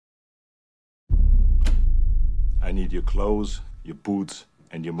I need your clothes, your boots,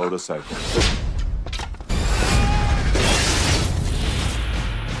 and your motorcycle.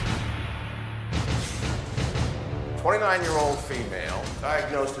 29-year-old female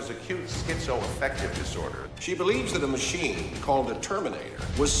diagnosed as acute schizoaffective disorder. She believes that a machine called a Terminator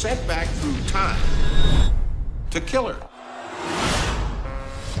was sent back through time to kill her.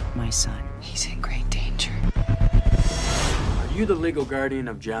 My son, he's in great danger. Are you the legal guardian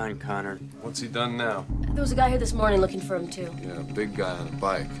of John Connor? What's he done now? There was a guy here this morning looking for him, too. Yeah, a big guy on a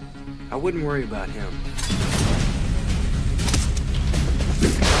bike. I wouldn't worry about him.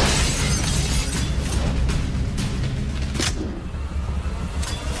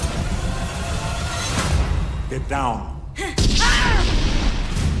 Get down.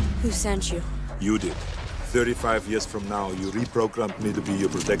 Who sent you? You did. 35 years from now, you reprogrammed me to be your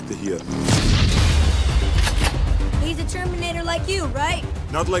protector here. He's a Terminator like you, right?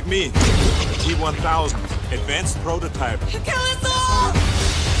 Not like me. The T-1000, advanced prototype. Kill us all!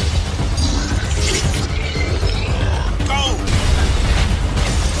 Go!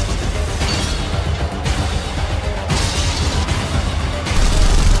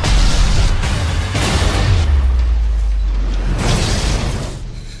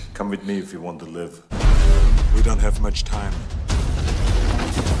 Come with me if you want to live. We don't have much time.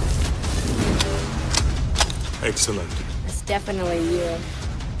 Excellent. That's definitely you.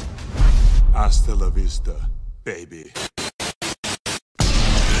 Hasta la vista, baby.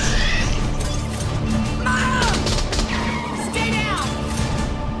 Mom! Stay down!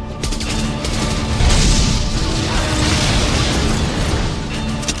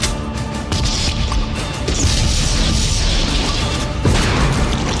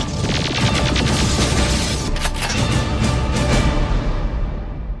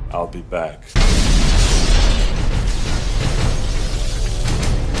 I'll be back.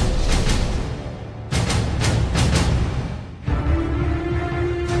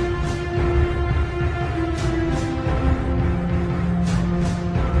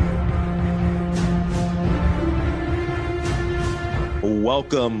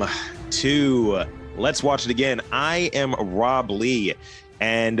 Welcome to Let's Watch It Again. I am Rob Lee,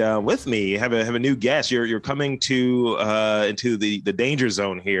 and with me have a new guest. You're coming to into the danger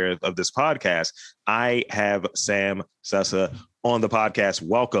zone here of this podcast. I have Sam Sessa on the podcast.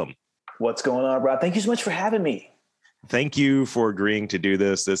 Welcome. What's going on, Rob? Thank you so much for having me. Thank you for agreeing to do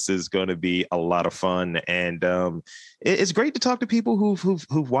this. This is going to be a lot of fun, and it's great to talk to people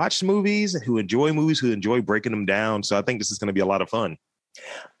who've watched movies, who enjoy breaking them down. So I think this is going to be a lot of fun.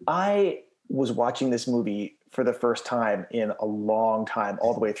 I was watching this movie for the first time in a long time,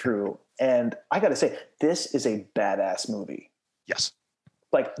 all the way through, and I got to say, this is a badass movie. Yes,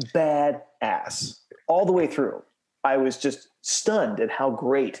 like badass all the way through. I was just stunned at how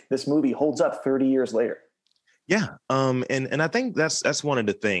great this movie holds up 30 years later. Yeah. And I think that's one of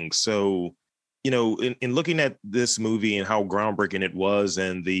the things. So, you know, in looking at this movie and how groundbreaking it was,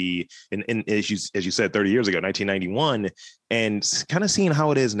 and as you said, 30 years ago, 1991, and kind of seeing how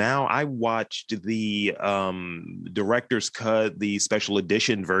it is now, I watched the director's cut, the special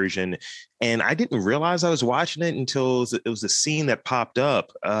edition version, and I didn't realize I was watching it until it was a scene that popped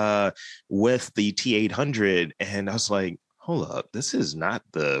up with the T-800, and I was like, hold up, this is not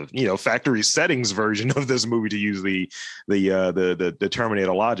the factory settings version of this movie, to use the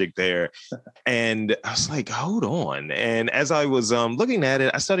Terminator logic there. And I was like, hold on. And as I was looking at it,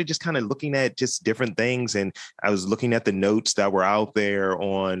 I started just kind of looking at just different things, and I was looking at the notes that were out there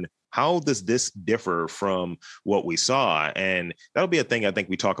on how does this differ from what we saw. And that'll be a thing I think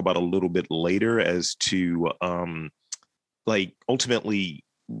we talk about a little bit later as to ultimately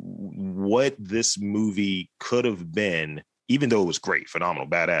what this movie could have been, even though it was great, phenomenal,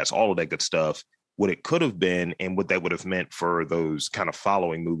 badass, all of that good stuff, what it could have been and what that would have meant for those kind of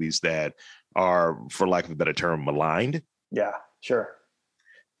following movies that are, for lack of a better term, maligned. Yeah, sure.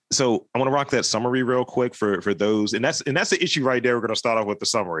 So I want to rock that summary real quick for those. And that's the issue right there. We're going to start off with the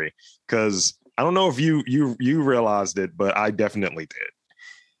summary, because I don't know if you realized it, but I definitely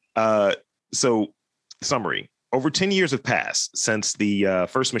did. So summary. Over 10 years have passed since the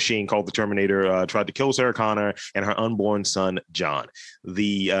first machine called the Terminator tried to kill Sarah Connor and her unborn son, John.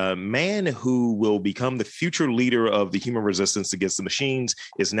 The man who will become the future leader of the human resistance against the machines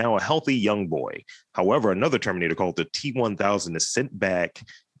is now a healthy young boy. However, another Terminator called the T-1000 is sent back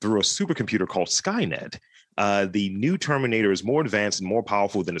through a supercomputer called Skynet. The new Terminator is more advanced and more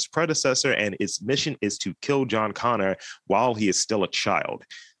powerful than its predecessor, and its mission is to kill John Connor while he is still a child.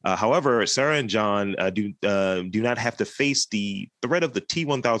 However, Sarah and John do not have to face the threat of the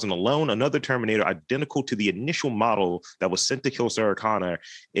T-1000 alone. Another Terminator identical to the initial model that was sent to kill Sarah Connor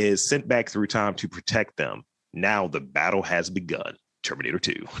is sent back through time to protect them. Now the battle has begun. Terminator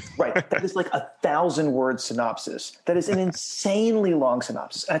 2. Right. That is like 1,000-word synopsis. That is an insanely long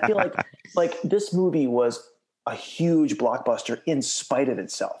synopsis. And I feel like this movie was a huge blockbuster in spite of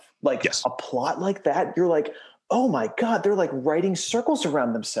itself. Like Yes. a plot like that, you're like, oh my God, they're like writing circles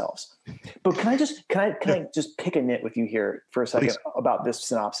around themselves. But can I just pick a nit with you here for a second Please. about this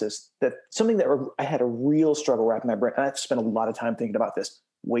synopsis? That something that I had a real struggle wrapping my brain. And I've spent a lot of time thinking about this,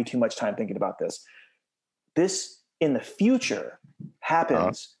 way too much time thinking about this. This in the future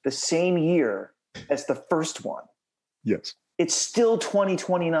happens the same year as the first one. Yes. It's still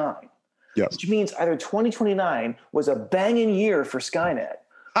 2029. Yes. Which means either 2029 was a banging year for Skynet,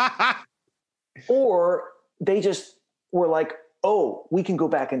 or they just were like, oh, we can go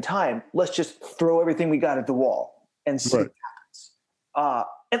back in time. Let's just throw everything we got at the wall and see what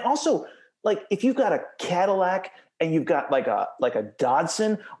happens. And also, like, if you've got a Cadillac and you've got like a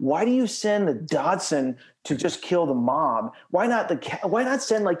Dodson, why do you send the Dodson to just kill the mom? Why not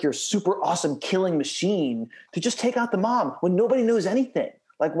send like your super awesome killing machine to just take out the mom when nobody knows anything?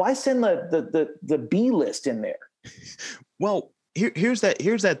 Like, why send the B list in there? Well, here's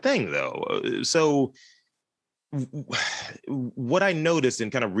that thing though. So what I noticed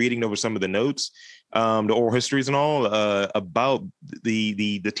in kind of reading over some of the notes, the oral histories and all, about the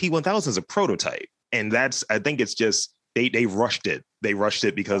T-1000 is a prototype. And I think it's just, they rushed it. They rushed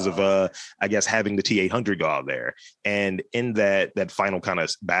it because of, I guess, having the T-800 go out there. And in that final kind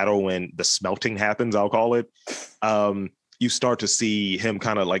of battle, when the smelting happens, I'll call it, you start to see him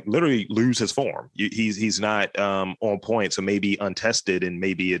kind of like literally lose his form. He's not on point. So maybe untested, and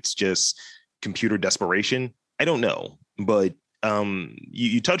maybe it's just computer desperation. I don't know. But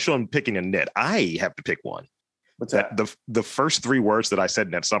you touched on picking a nit. I have to pick one. What's that? The first three words that I said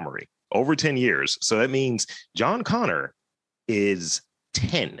in that summary, over 10 years. So that means John Connor is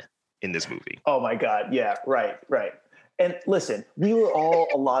 10 in this movie. Oh my God. Yeah, right. And listen, we were all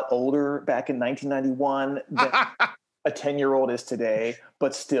a lot older back in 1991 than a 10-year-old is today,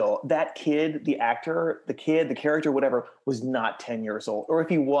 but still, that kid, the actor, the character, whatever, was not 10 years old. Or if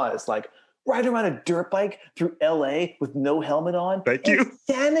he was, like, riding around a dirt bike through LA with no helmet on. Thank you.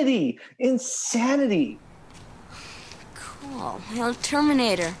 Insanity. Cool. Hell,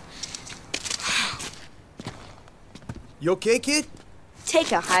 Terminator. You okay, kid?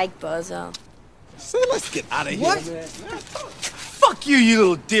 Take a hike, Bozo. Say, let's get out of here. What? Fuck you, you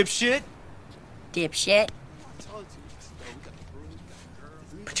little dipshit. Dipshit.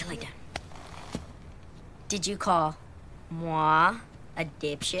 Put your leg down. Did you call moi a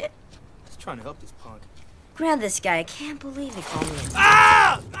dipshit? Just trying to help this punk. Grab this guy. I can't believe he called me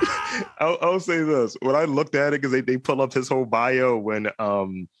a I'll say this. When I looked at it, because they pull up his whole bio when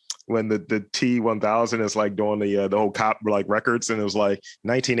the T-1000 is like doing the whole cop like records, and it was like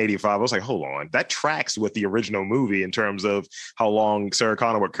 1985. I was like, hold on, that tracks with the original movie in terms of how long Sarah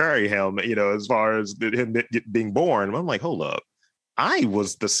Connor would carry him, as far as him being born. I'm like, hold up, I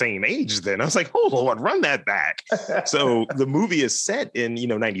was the same age then. I was like, hold on, run that back. So the movie is set in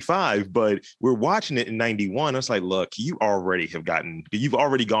 95, but we're watching it in 91. I was like, look, you've already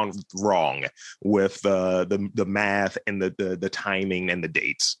gone wrong with the math and the timing and the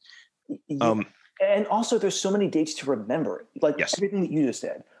dates. Yeah. And also, there's so many dates to remember, like everything that you just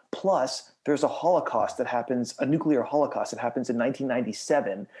said. Plus, there's a nuclear holocaust that happens in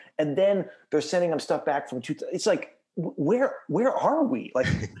 1997, and then they're sending them stuff back from 2000. It's like, where are we? Like,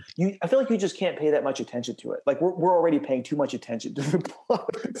 I feel like you just can't pay that much attention to it. Like, we're already paying too much attention to the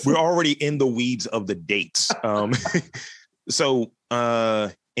plot. We're already in the weeds of the dates. So,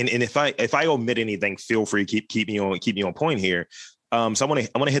 and if I omit anything, feel free to keep me on point here. So I want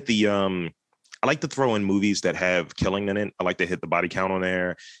to hit the I like to throw in movies that have killing in it. I like to hit the body count on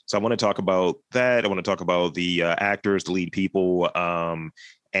there. So I want to talk about that. I want to talk about the actors, the lead people,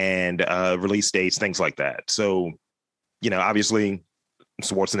 and release dates, things like that. So, obviously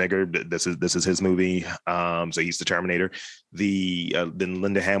Schwarzenegger, this is his movie. So he's the Terminator. Then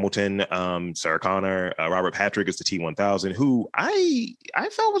Linda Hamilton, Sarah Connor, Robert Patrick is the T-1000, who I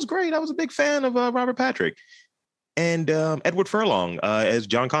felt was great. I was a big fan of Robert Patrick. And Edward Furlong as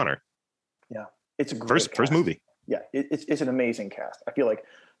John Connor. Yeah, it's a great first movie. Yeah, it's an amazing cast. I feel like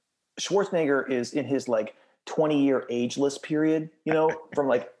Schwarzenegger is in his like 20-year ageless period. From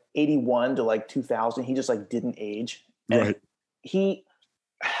like 81 to like 2000, he just like didn't age. And right.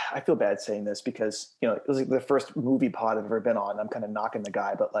 I feel bad saying this because it was like the first movie pod I've ever been on. I'm kind of knocking the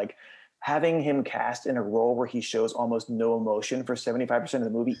guy, but like having him cast in a role where he shows almost no emotion for 75% of the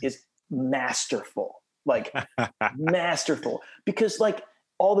movie is masterful. Like masterful, because like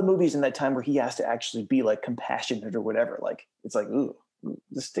all the movies in that time where he has to actually be like compassionate or whatever, like it's like, ooh,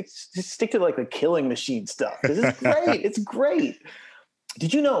 just stick to like the killing machine stuff. This is great. It's great.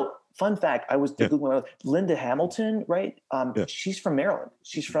 Did you know? Fun fact: I was Googling Linda Hamilton, right? She's from Maryland.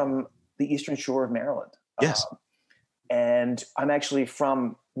 She's from the Eastern Shore of Maryland. Yes. And I'm actually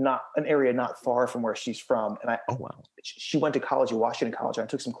from not an area not far from where she's from. And she went to college at Washington College, and I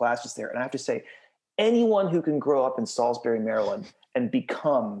took some classes there. And I have to say, anyone who can grow up in Salisbury, Maryland, and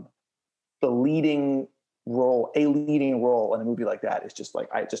become a leading role in a movie like that is just like,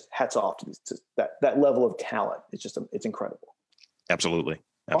 hats off to that level of talent. It's incredible. Absolutely.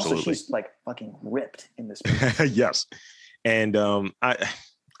 Also, she's like fucking ripped in this movie. Yes. And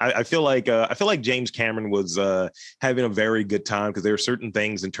I feel like James Cameron was having a very good time, because there are certain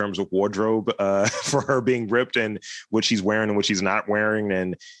things in terms of wardrobe for her being ripped and what she's wearing and what she's not wearing,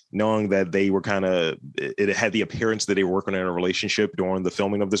 and knowing that they were it had the appearance that they were working in a relationship during the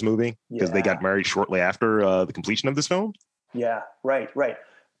filming of this movie, because they got married shortly after the completion of this film. Yeah, right.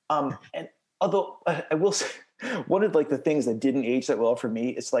 And although I will say, one of like the things that didn't age that well for me,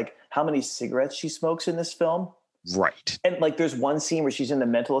 it's like how many cigarettes she smokes in this film. Right. And like there's one scene where she's in the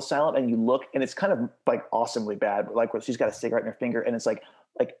mental asylum and you look and it's kind of like awesomely bad, like where she's got a cigarette in her finger and it's like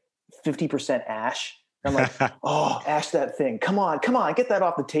 50% ash. And I'm like, oh, ash that thing. Come on, get that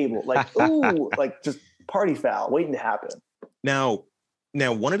off the table. Like, ooh, like just party foul waiting to happen. Now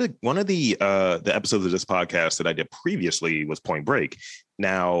one of the episodes of this podcast that I did previously was Point Break.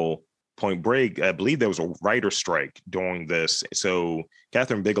 Now, Point Break, I believe there was a writer's strike during this. So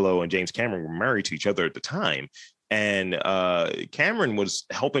Catherine Bigelow and James Cameron were married to each other at the time. And Cameron was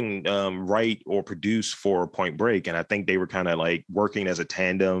helping write or produce for Point Break. And I think they were kind of like working as a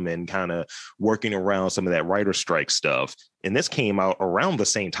tandem and kind of working around some of that writer's strike stuff. And this came out around the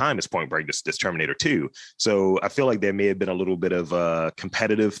same time as Point Break, this Terminator 2. So I feel like there may have been a little bit of a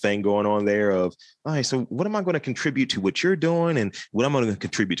competitive thing going on there of, all right, so what am I going to contribute to what you're doing? And what I'm going to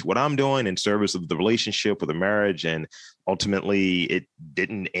contribute to what I'm doing in service of the relationship or the marriage? And ultimately, it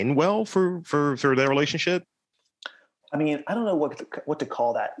didn't end well for their relationship. I mean, I don't know what to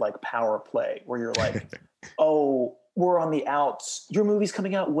call that, like power play, where you're like, oh, we're on the outs. Your movie's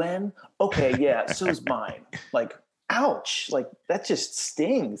coming out when? Okay, yeah, so's mine. Like, ouch. Like, that just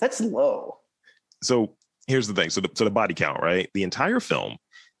stings. That's low. So here's the thing. So the body count, right? The entire film,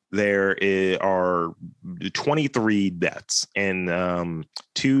 there are 23 deaths, and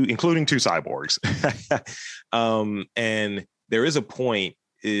including two cyborgs. And there is a point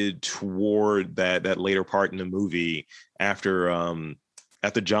toward that later part in the movie after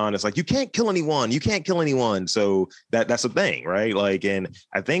John is like, you can't kill anyone. So that's a thing, right? Like, and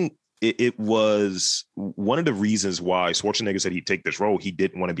I think it was one of the reasons why Schwarzenegger said he'd take this role. He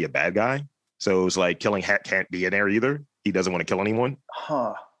didn't want to be a bad guy. So it's like killing Hat can't be in there either. He doesn't want to kill anyone.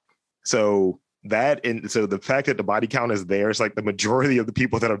 So the fact that the body count is there, it's like the majority of the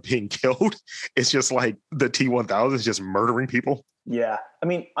people that are being killed, it's just like the T-1000 is just murdering people. Yeah. I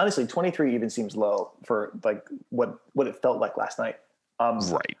mean, honestly, 23 even seems low for like what it felt like last night.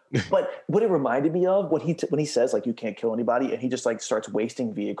 Right. But what it reminded me of when he says like, you can't kill anybody, and he just like starts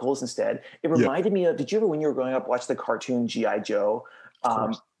wasting vehicles instead. It reminded me of, did you ever, when you were growing up, watch the cartoon G.I. Joe?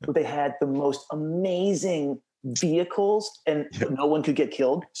 Where they had the most amazing vehicles and no one could get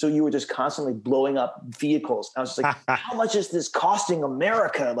killed. So you were just constantly blowing up vehicles. I was just like, how much is this costing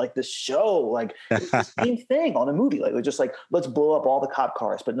America? Like this show, like it's the same thing on a movie. Like they're just like, let's blow up all the cop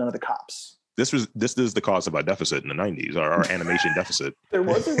cars, but none of the cops. This is the cause of our deficit in the 90s, our animation deficit. There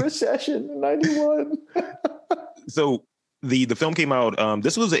was a recession in 91. So the film came out.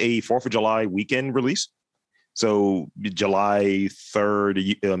 This was a 4th of July weekend release. So July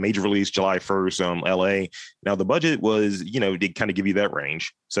 3rd, major release, July 1st, LA. Now the budget was, they kind of give you that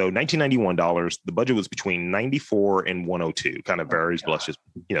range. So $1991, the budget was between 94 and 102, kind of varies, but let's just,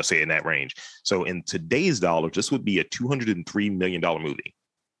 say in that range. So in today's dollars, this would be a $203 million movie.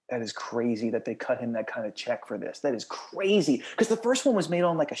 That is crazy that they cut him that kind of check for this. That is crazy. Because the first one was made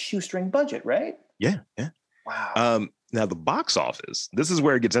on like a shoestring budget, right? Yeah. Wow. Now the box office, this is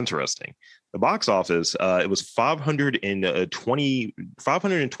where it gets interesting. The box office, it was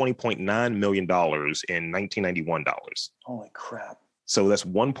 $520.9 million in 1991 dollars. Holy crap. So that's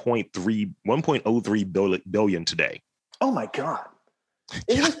 1.03 billion today. Oh my God.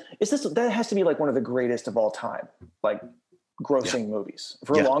 That has to be like one of the greatest of all time, like grossing movies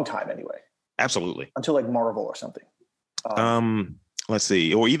for a long time anyway. Absolutely. Until like Marvel or something. Let's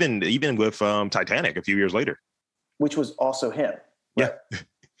see. Or even with Titanic a few years later. Which was also him. Right?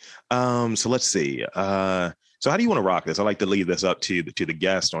 Yeah. So let's see. So how do you want to rock this? I like to leave this up to the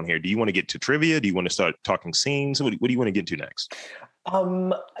guest on here. Do you want to get to trivia? Do you want to start talking scenes? What do you want to get to next?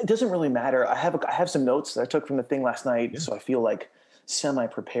 It doesn't really matter. I have some notes that I took from the thing last night. Yeah. So I feel like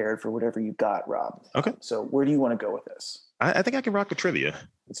semi-prepared for whatever you got, Rob. Okay. So where do you want to go with this? I think I can rock the trivia.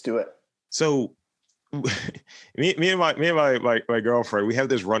 Let's do it. So me and my girlfriend, we have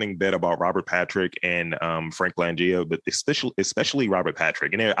this running bit about Robert Patrick and Frank Langella, but especially Robert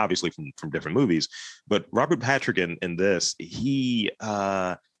Patrick, and they're obviously from different movies. But Robert Patrick in this, they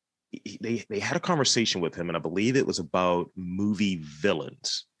had a conversation with him, and I believe it was about movie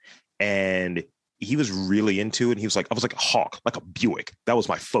villains, and he was really into it. And he was like, I was like a hawk, like a Buick. That was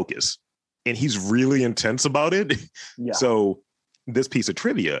my focus, and he's really intense about it. Yeah. So this piece of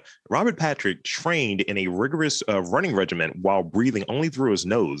trivia, Robert Patrick trained in a rigorous running regimen while breathing only through his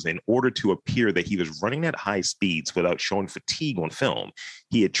nose in order to appear that he was running at high speeds without showing fatigue on film.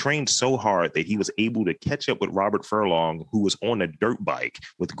 He had trained so hard that he was able to catch up with Robert Furlong, who was on a dirt bike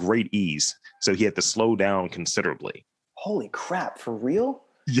with great ease. So he had to slow down considerably. Holy crap, for real?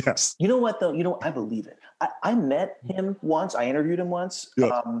 Yes. You know what, though? I believe it. I met him once. I interviewed him once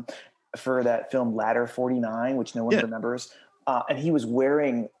for that film Ladder 49, which no one remembers. And he was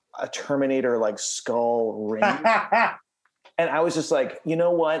wearing a Terminator like skull ring. And I was just like, you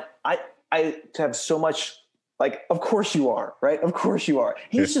know what? I have so much, like, of course you are, right? Of course you are.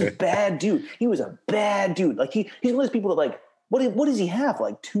 He's just a bad dude. He was a bad dude. Like he's one of those people that like, what does he have?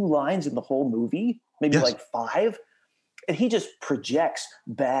 Like 2 lines in the whole movie? Maybe like 5? And he just projects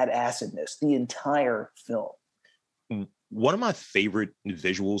badassedness the entire film. One of my favorite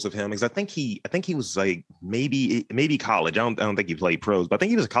visuals of him is I think he was like maybe college. I don't think he played pros, but I think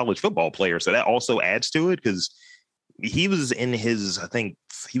he was a college football player. So that also adds to it because he was in his, I think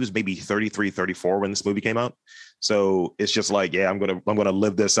he was maybe 33, 34 when this movie came out. So it's just like, yeah, I'm gonna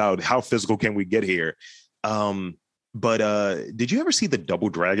live this out. How physical can we get here? But did you ever see the Double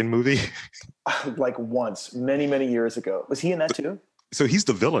Dragon movie? Like once, many, many years ago. Was he in that too? So he's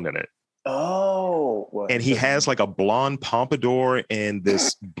the villain in it. Oh, well, and he has like a blonde pompadour and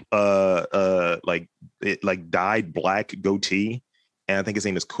this like dyed black goatee, and I think his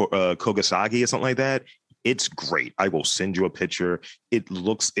name is Kogasagi or something like that. It's great. I will send you a picture. It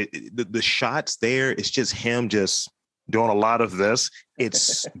looks the shots there. It's just him just doing a lot of this.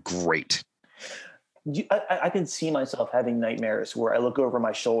 It's great. I can see myself having nightmares where I look over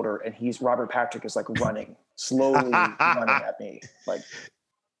my shoulder and Robert Patrick is like running slowly running at me like.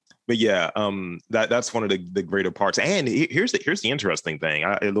 But yeah, that's one of the greater parts. And here's the interesting thing.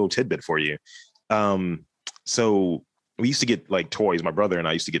 A little tidbit for you. So we used to get like toys. My brother and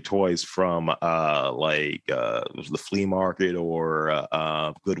I used to get toys from the flea market or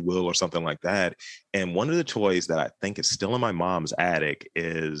Goodwill or something like that. And one of the toys that I think is still in my mom's attic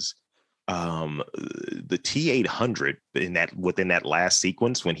is the T-800 within that last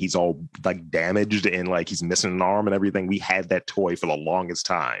sequence when he's all like damaged and like he's missing an arm and everything. We had that toy for the longest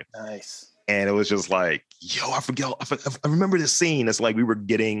time. Nice. And it was just like, yo, I remember this scene. It's like we were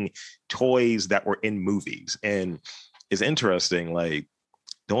getting toys that were in movies. And it's interesting, like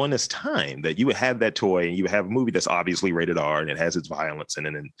during this time that you would have that toy and you would have a movie that's obviously rated R and it has its violence in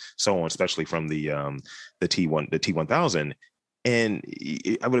it and so on, especially from the T-1000. And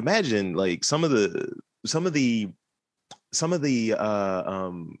I would imagine like some of the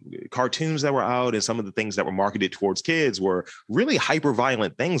cartoons that were out and some of the things that were marketed towards kids were really hyper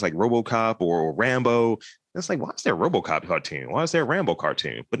violent things like RoboCop or Rambo. It's like, why is there a RoboCop cartoon? Why is there a Rambo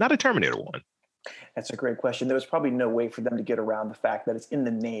cartoon, but not a Terminator one? That's a great question. There was probably no way for them to get around the fact that it's in the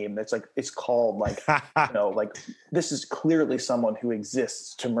name. It's like, it's called like, like this is clearly someone who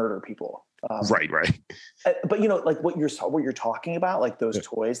exists to murder people. Right. But like what you're talking about, like those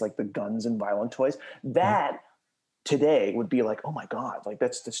toys, like the guns and violent toys, that today would be like, oh my God, like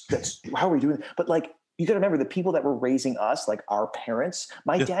that's how are we doing? But like, you got to remember the people that were raising us, like our parents.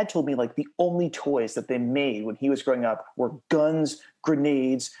 My dad told me like the only toys that they made when he was growing up were guns,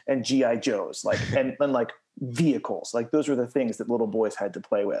 grenades, and GI Joes, like and like vehicles. Like those were the things that little boys had to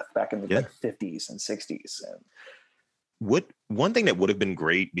play with back in the like 50s and 60s. And one thing that would have been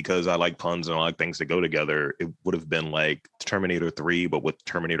great, because I like puns and I like things that go together, it would have been like Terminator 3, but with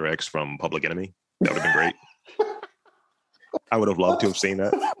Terminator X from Public Enemy. That would have been great. I would have loved to have seen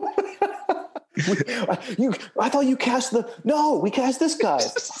that. I thought you cast we cast this guy.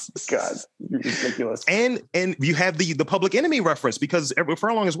 God, you're ridiculous. And you have the Public Enemy reference because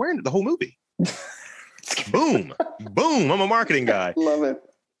Furlong is wearing it the whole movie. Boom. I'm a marketing guy. Love it.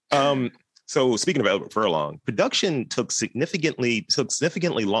 So speaking of Edward Furlong, production took significantly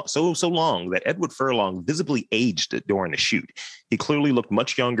long, so long that Edward Furlong visibly aged during the shoot. He clearly looked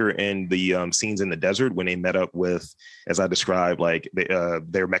much younger in the scenes in the desert when they met up with, as I described, like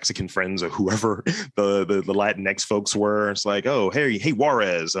their Mexican friends or whoever the Latinx folks were. It's like, oh, hey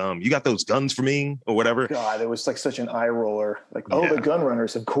Juarez, you got those guns for me or whatever. God, it was like such an eye roller. Like, oh, the gun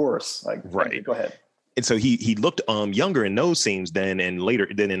runners, of course. Like, right. Go ahead. And so he looked younger in those scenes than in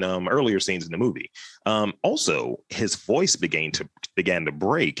earlier scenes in the movie. Also, his voice began to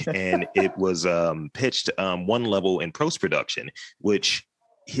break, and it was pitched one level in post production, which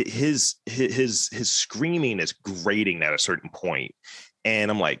his screaming is grating at a certain point,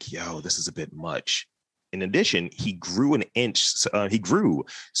 and I'm like, yo, this is a bit much. In addition, he grew an inch. He grew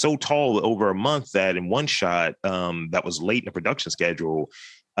so tall over a month that in one shot that was late in the production schedule,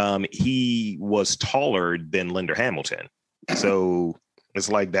 he was taller than Linda Hamilton. So it's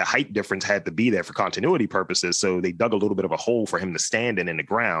like that height difference had to be there for continuity purposes. So they dug a little bit of a hole for him to stand in the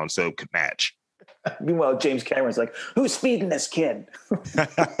ground so it could match. Meanwhile, James Cameron's like, who's feeding this kid?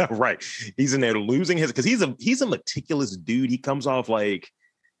 Right. He's in there losing his, because he's a meticulous dude. He comes off like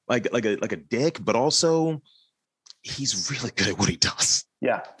a dick, but also he's really good at what he does.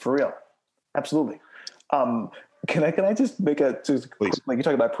 Yeah, for real. Absolutely. Can I just make like you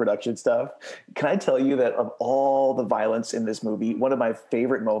talk about production stuff? Can I tell you that of all the violence in this movie, one of my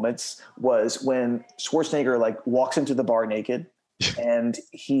favorite moments was when Schwarzenegger like walks into the bar naked and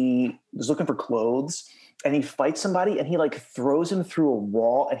he was looking for clothes and he fights somebody and he like throws him through a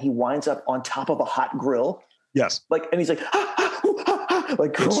wall and he winds up on top of a hot grill. Yes. Like, and he's like,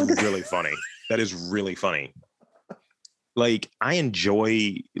 like, it's really funny. That is really funny. Like, I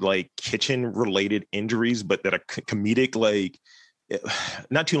enjoy like kitchen related injuries, but that are comedic. Like,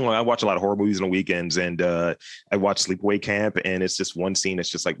 not too long. I watch a lot of horror movies on the weekends, and I watch Sleepaway Camp, and it's just one scene that's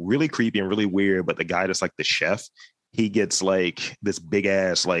just like really creepy and really weird. But the guy that's like the chef, he gets like this big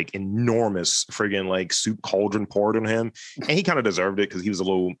ass, like enormous friggin' like soup cauldron poured on him, and he kind of deserved it because he was a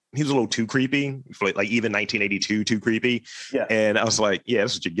little too creepy, for like even 1982 too creepy. Yeah. And I was like, yeah,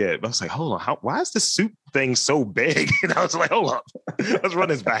 that's what you get. But I was like, hold on, why is this soup thing so big? And I was like, hold up, let's run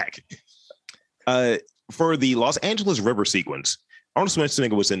this back. For the Los Angeles River sequence, Arnold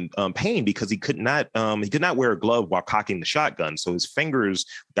Schwarzenegger was in pain because he could not wear a glove while cocking the shotgun. So his fingers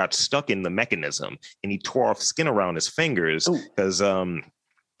got stuck in the mechanism and he tore off skin around his fingers because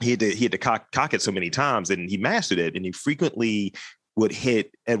he had to cock it so many times, and he mastered it. And he frequently would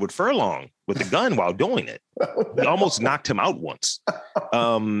hit Edward Furlong with the gun while doing it. He almost knocked him out once.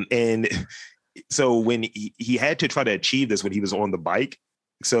 And so when he had to try to achieve this when he was on the bike,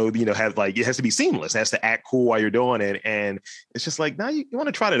 so, you know, it has to be seamless. It has to act cool while you're doing it. And it's just like, now you want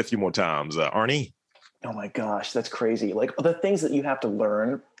to try that a few more times, Arnie. Oh my gosh, that's crazy. Like the things that you have to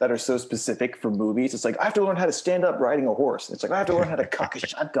learn that are so specific for movies. It's like, I have to learn how to stand up riding a horse. It's like, I have to learn how to cock a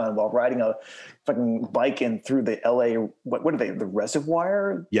shotgun while riding a fucking bike in through the LA, what are they, the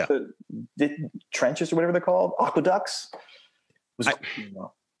reservoir? Yeah. The trenches or whatever they're called, aqueducts.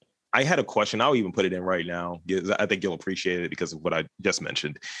 I had a question. I'll even put it in right now. I think you'll appreciate it because of what I just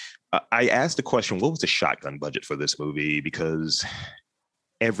mentioned. I asked the question, what was the shotgun budget for this movie? Because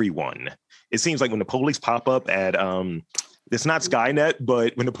it seems like when the police pop up at, it's not Skynet,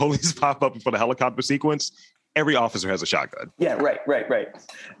 but when the police pop up for the helicopter sequence, every officer has a shotgun. Yeah, right.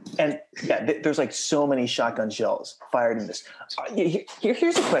 And yeah, there's like so many shotgun shells fired in this.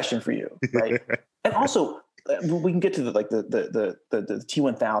 Here's a question for you, right? And also, we can get to the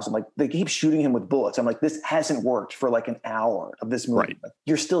T-1000. Like they keep shooting him with bullets. I'm like, this hasn't worked for like an hour of this movie. Right. Like,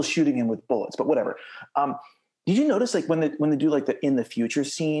 you're still shooting him with bullets, but whatever. Did you notice like when they do like the in the future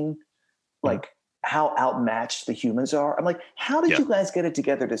scene, like how outmatched the humans are? I'm like, how did you guys get it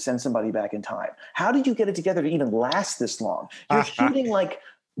together to send somebody back in time? How did you get it together to even last this long? You're shooting like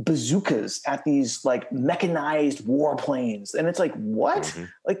bazookas at these like mechanized warplanes, and it's like, what? Mm-hmm.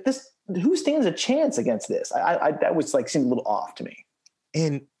 Like this. Who stands a chance against this? I that was like seemed a little off to me.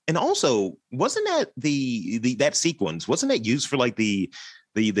 And also, wasn't that that sequence? Wasn't that used for like the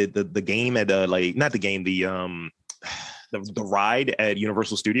game at like not the game the ride at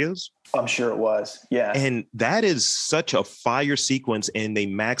Universal Studios? I'm sure it was. Yeah. And that is such a fire sequence, and they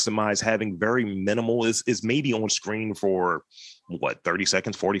maximize having very minimal is maybe on screen for what 30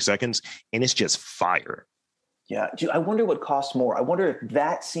 seconds, 40 seconds, and it's just fire. Yeah, I wonder what costs more. I wonder if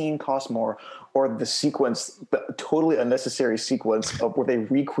that scene costs more, or the sequence, the totally unnecessary sequence of where they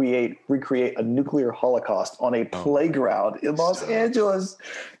recreate a nuclear holocaust on a playground in Los Angeles.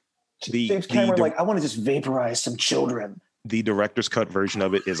 James Cameron, I want to just vaporize some children. The director's cut version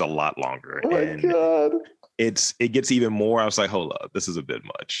of it is a lot longer. Oh my God. it gets even more. I was like, hold up, this is a bit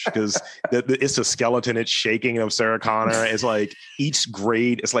much, because it's a skeleton, it's shaking of Sarah Connor. It's like each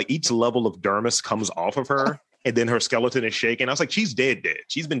level of dermis comes off of her, and then her skeleton is shaking. I was like, she's dead.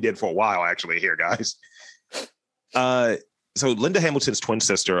 She's been dead for a while, actually. Here, guys. So Linda Hamilton's twin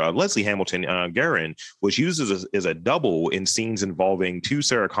sister, Leslie Hamilton Guerin, was used as a double in scenes involving two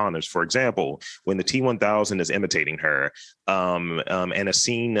Sarah Connors. For example, when the T-1000 is imitating her, and a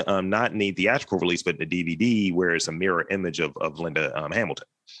scene not in the theatrical release, but in the DVD, where it's a mirror image of Linda Hamilton.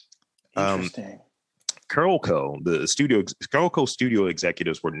 Interesting. Carolco studio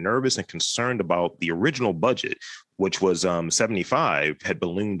executives were nervous and concerned about the original budget, which was 75, had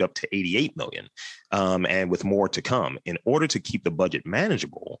ballooned up to 88 million, and with more to come. In order to keep the budget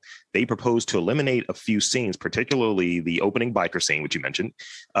manageable, they proposed to eliminate a few scenes, particularly the opening biker scene, which you mentioned,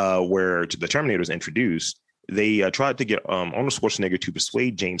 where the Terminator is introduced. They tried to get Arnold Schwarzenegger to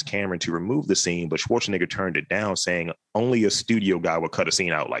persuade James Cameron to remove the scene, but Schwarzenegger turned it down, saying only a studio guy would cut a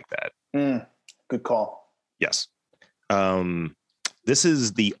scene out like that. Good call. Yes. This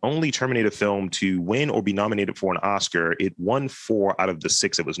is the only Terminator film to win or be nominated for an Oscar. It won 4 out of the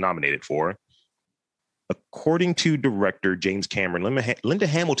 6 it was nominated for. According to director James Cameron, Linda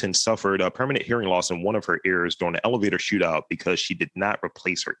Hamilton suffered a permanent hearing loss in one of her ears during the elevator shootout because she did not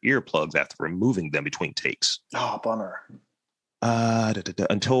replace her earplugs after removing them between takes. Oh, bummer.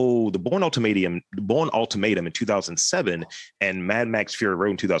 Until the Bourne Ultimatum in 2007 and Mad Max Fury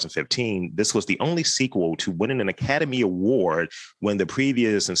Road in 2015, this was the only sequel to winning an Academy Award when the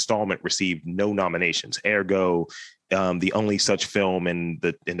previous installment received no nominations. Ergo, the only such film in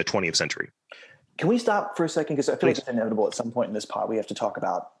the 20th century. Can we stop for a second? Because I feel like it's inevitable at some point in this pod we have to talk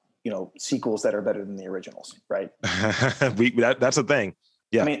about, sequels that are better than the originals, right? That's a thing.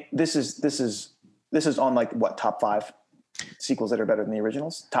 Yeah. I mean, this is on like what, top 5 sequels that are better than the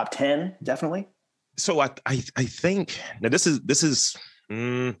originals? Top 10, definitely. So I think now this is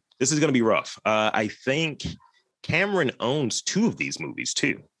going to be rough. I think Cameron owns 2 of these movies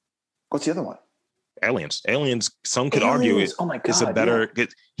too. What's the other one? Aliens. Some could argue it. Oh my God, it's a better. Yeah.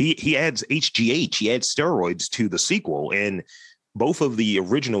 He adds HGH. He adds steroids to the sequel, and both of the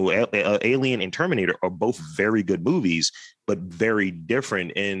original Alien and Terminator are both very good movies, but very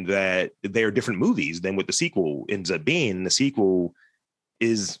different in that they're different movies than what the sequel ends up being. The sequel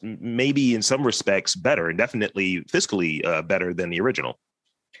is maybe in some respects better, and definitely fiscally better than the original.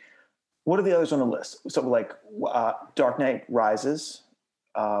 What are the others on the list? So like Dark Knight Rises,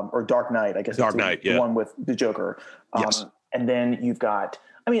 or Dark Knight, I guess. Dark Knight, the one with the Joker. Yes. And then you've got,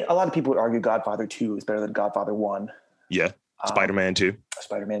 a lot of people would argue Godfather 2 is better than Godfather 1. Yeah. Spider-Man 2.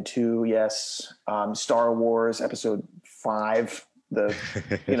 Spider-Man 2, yes. Star Wars Episode 5,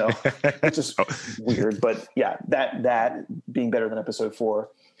 it's just weird. But yeah, that being better than Episode 4.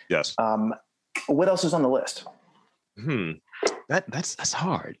 Yes. What else is on the list? That's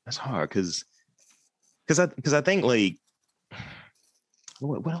hard. That's hard because I think like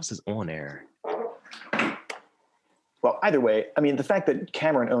what else is on there? Well, either way, the fact that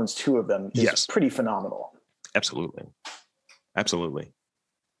Cameron owns 2 of them is pretty phenomenal. Absolutely.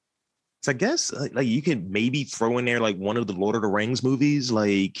 So I guess like you could maybe throw in there like one of the Lord of the Rings movies,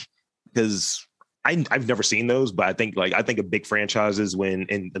 like because I've never seen those, but I think of big franchises when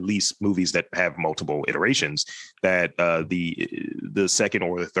in at least movies that have multiple iterations that the second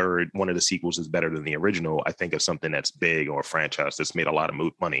or the third one of the sequels is better than the original. I think of something that's big or a franchise that's made a lot of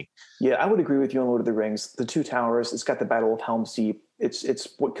money. Yeah, I would agree with you on Lord of the Rings. The Two Towers, it's got the Battle of Helm's Deep.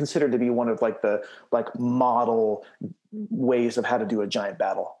 It's what considered to be one of the model ways of how to do a giant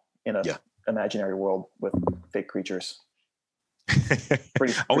battle in a imaginary world with fake creatures. I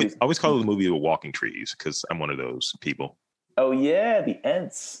always call it the movie with walking trees because I'm one of those people. Oh yeah, the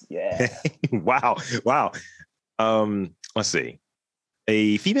Ents. Yeah. Wow. Let's see.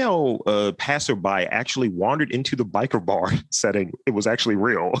 A female passerby actually wandered into the biker bar setting. It was actually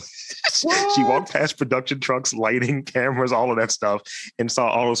real. She walked past production trucks, lighting, cameras, all of that stuff, and saw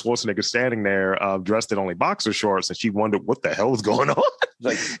Arnold Schwarzenegger standing there dressed in only boxer shorts, and she wondered what the hell is going on.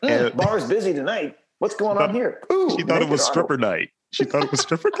 Like, bar's busy tonight. What's going on here? Ooh, she thought it was stripper night.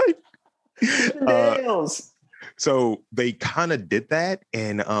 Nails. So they kind of did that,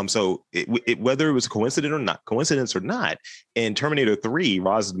 and so whether it was coincidence or not, in Terminator 3,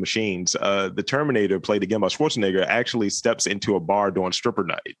 Rise of the Machines, the Terminator played again by Schwarzenegger actually steps into a bar during stripper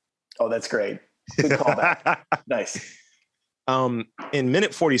night. Oh, that's great. Good callback. Nice. In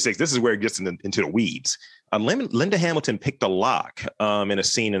minute 46, this is where it gets into the weeds. Linda Hamilton picked a lock in a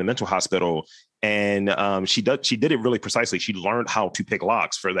scene in a mental hospital, and she did it really precisely. She learned how to pick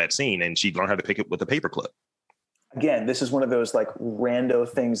locks for that scene, and she learned how to pick it with a paperclip. Again, this is one of those like rando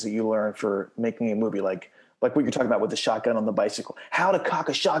things that you learn for making a movie. Like Like what you're talking about with the shotgun on the bicycle, how to cock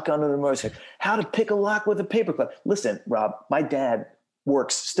a shotgun on a motorcycle, how to pick a lock with a paperclip. Listen, Rob, my dad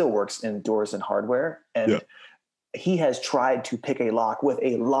still works in doors and hardware. And he has tried to pick a lock with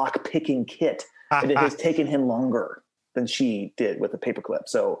a lock picking kit. And it has taken him longer than she did with a paperclip.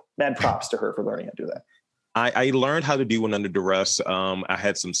 So mad props to her for learning how to do that. I learned how to do one under duress. I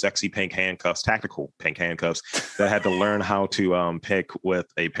had some sexy pink handcuffs, tactical pink handcuffs, that I had to learn how to pick with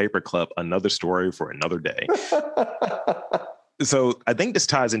a paperclip. Another story for another day. So I think this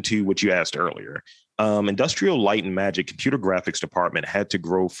ties into what you asked earlier. Industrial Light and Magic computer graphics department had to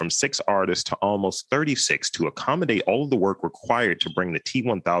grow from 6 artists to almost 36 to accommodate all of the work required to bring the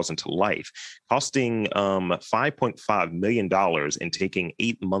T-1000 to life, costing $5.5 million and taking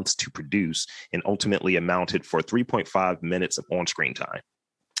 8 months to produce, and ultimately amounted for 3.5 minutes of on-screen time.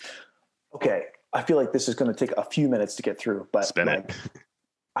 Okay, I feel like this is going to take a few minutes to get through, but Spin it.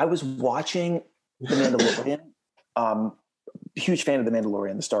 I was watching The Mandalorian. Huge fan of The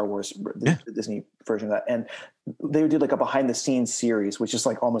Mandalorian, the Star Wars, the Disney version of that. And they did like a behind the scenes series, which is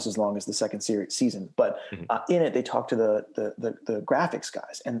like almost as long as the second season. But in it, they talked to the graphics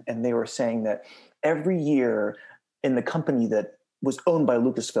guys, and they were saying that every year in the company that was owned by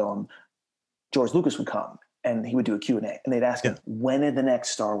Lucasfilm, George Lucas would come and he would do a Q&A, and they'd ask him, when is the next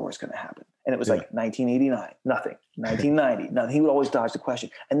Star Wars going to happen? And it was like 1989, nothing. 1990, nothing. He would always dodge the question.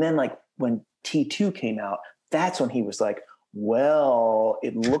 And then like when T2 came out, that's when he was like, well,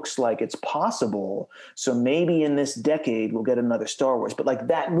 it looks like it's possible. So maybe in this decade, we'll get another Star Wars. But like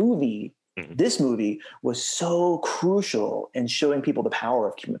that movie, this movie was so crucial in showing people the power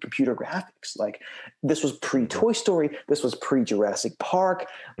of computer graphics. Like this was pre-Toy Story. This was pre-Jurassic Park.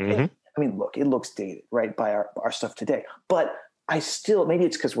 I mean, look, it looks dated, right, by our stuff today. But I still, maybe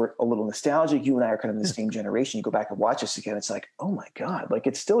it's because we're a little nostalgic. You and I are kind of in the same generation. You go back and watch this again. It's like, oh my God, like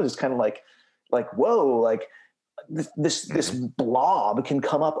it's still just kind of like, whoa, like, this blob can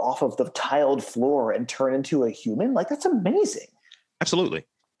come up off of the tiled floor and turn into a human. Like that's amazing. Absolutely.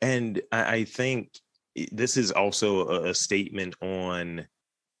 And I think this is also a statement on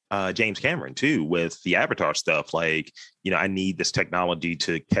James Cameron too, with the Avatar stuff. Like, I need this technology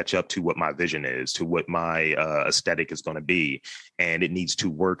to catch up to what my vision is, to what my aesthetic is going to be. And it needs to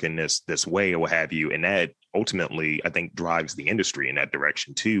work in this way or what have you. And that ultimately, I think, drives the industry in that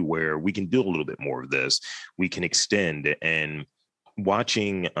direction too, where we can do a little bit more of this. We can extend. And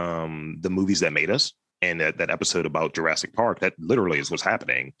watching the movies that made us, and that episode about Jurassic Park, that literally is what's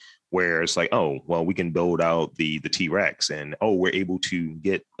happening, where it's like, oh, well, we can build out the T-Rex, and we're able to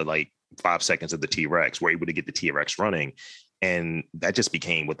get like 5 seconds of the T-Rex. We're able to get the T-Rex running. And that just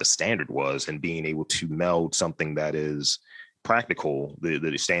became what the standard was, and being able to meld something that is practical,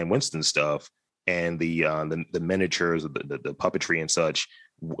 the Stan Winston stuff, and the miniatures, the puppetry and such,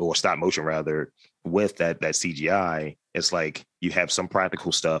 or stop motion rather, with that CGI. It's like you have some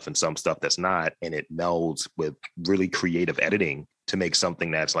practical stuff and some stuff that's not, and it melds with really creative editing to make something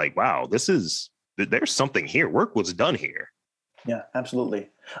that's like, wow, there's something here. Work was done here. Yeah, absolutely.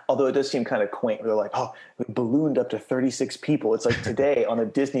 Although it does seem kind of quaint. They're like, oh, we ballooned up to 36 people. It's like today on a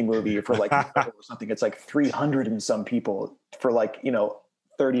Disney movie for like or something, it's like 300 and some people for like,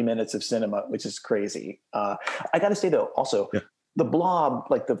 30 minutes of cinema, which is crazy. I got to say though, also the blob,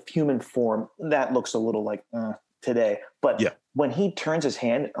 like the human form, that looks a little like today. But when he turns his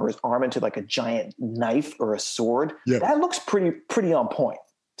hand or his arm into like a giant knife or a sword, that looks pretty on point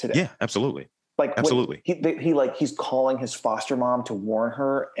today. Yeah, absolutely. Like absolutely. He's calling his foster mom to warn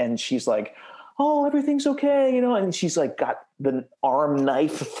her, and she's like, oh, everything's okay, and she's like got the arm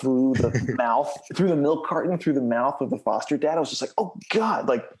knife through the mouth, through the milk carton, through the mouth of the foster dad. I was just like, oh God,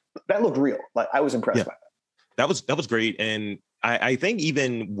 like that looked real. Like I was impressed by that. That was great. And I think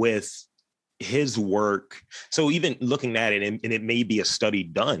even with his work, so even looking at it, and it may be a study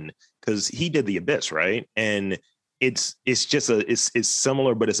done, because he did The Abyss, right? And it's just it's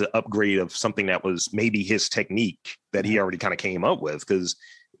similar, but it's an upgrade of something that was maybe his technique that he already kind of came up with. Because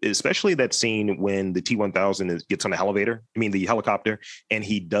especially that scene when the T-1000 gets on the helicopter, and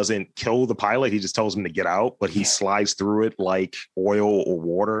he doesn't kill the pilot, he just tells him to get out, but he slides through it like oil or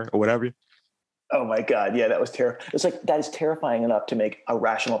water or whatever. Oh my God. Yeah, that was terrible. It's like, that is terrifying enough to make a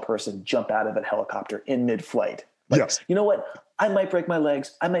rational person jump out of a helicopter in mid-flight. Like, yes. You know what? I might break my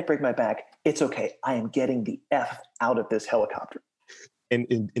legs. I might break my back. It's okay. I am getting the F out of this helicopter.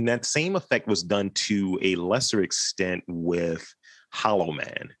 And that same effect was done to a lesser extent with Hollow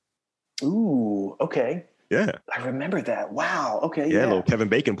Man. Ooh, okay. Yeah. I remember that. Wow. Okay. Yeah, a little Kevin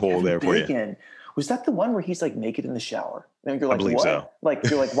Bacon pull there for you. Was that the one where he's like naked in the shower? And you're like, I believe what? So. Like,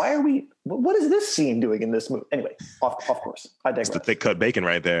 you're like, why are we, what is this scene doing in this movie? Anyway, off course. I digress. It's the thick cut bacon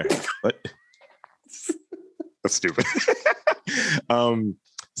right there. But That's stupid.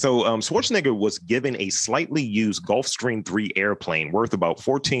 Schwarzenegger was given a slightly used Gulfstream 3 airplane worth about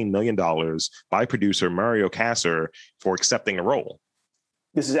 $14 million by producer Mario Kassar for accepting a role.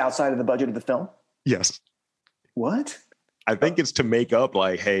 This is outside of the budget of the film? Yes. What? I think it's to make up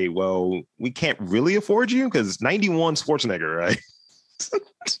like, hey, well, we can't really afford you because 91 Schwarzenegger, right?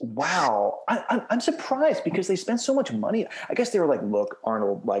 Wow. I'm surprised because they spent so much money. I guess they were like, look,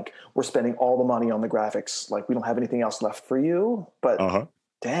 Arnold, like we're spending all the money on the graphics. Like we don't have anything else left for you. But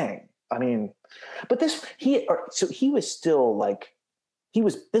dang, I mean, but he was still like,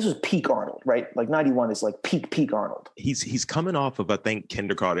 this was peak Arnold, right? Like 91 is like peak Arnold. He's coming off of, I think,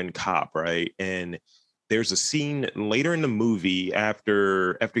 Kindergarten Cop, right? And there's a scene later in the movie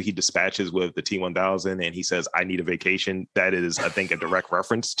after he dispatches with the T-1000 and he says, I need a vacation. That is, I think, a direct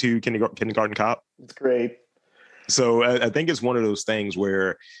reference to Kindergarten Cop. It's great. So I think it's one of those things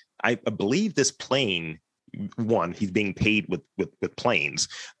where I believe this plane, one, he's being paid with planes,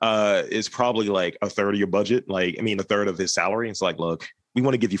 is probably like a third of your budget. Like, I mean, a third of his salary. It's like, look, we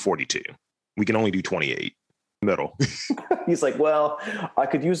want to give you 42. We can only do 28. Middle. He's like, well, I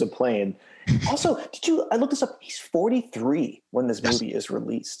could use a plane. Also, I looked this up. He's 43 when this movie is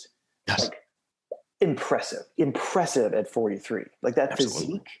released. Yes. Like, impressive at 43. Like that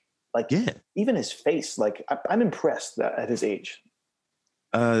physique. Like, even his face. Like, I'm impressed at his age.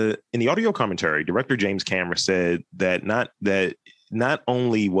 In the audio commentary, director James Cameron said that not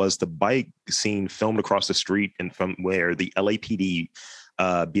only was the bike scene filmed across the street and from where the LAPD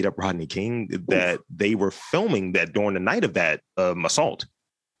beat up Rodney King, that they were filming that during the night of that assault.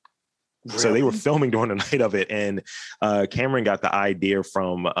 Really? So they were filming during the night of it, and Cameron got the idea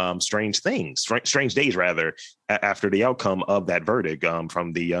from Strange Days, rather, after the outcome of that verdict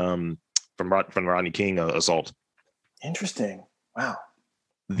from Rodney King assault. Interesting. Wow.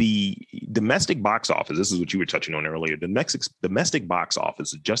 The domestic box office, this is what you were touching on earlier. The domestic box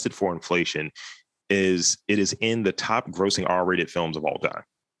office, adjusted for inflation, is in the top grossing R-rated films of all time.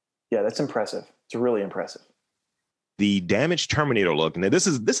 Yeah, that's impressive. It's really impressive. The damaged Terminator look, and this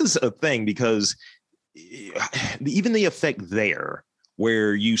is a thing because even the effect there,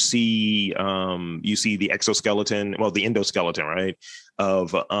 where you see the exoskeleton, well, the endoskeleton, right,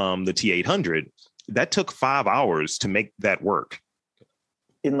 of the T-800, that took 5 hours to make that work.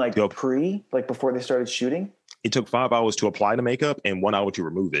 In before they started shooting? It took 5 hours to apply the makeup and 1 hour to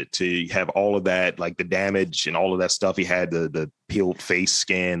remove it, to have all of that, like the damage and all of that stuff. He had the peeled face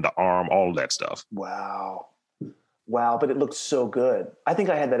skin, the arm, all of that stuff. Wow. But it looked so good. I think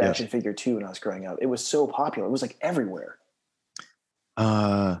I had that action figure too when I was growing up. It was so popular. It was like everywhere.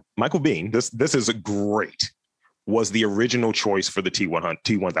 Michael Biehn, this is great, was the original choice for the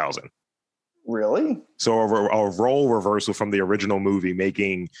T-1000. Really? So a role reversal from the original movie,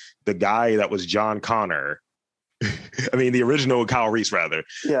 making the guy that was John Connor, I mean, the original Kyle Reese, rather,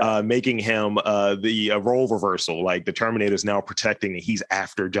 making him the role reversal. Like the Terminator is now protecting and he's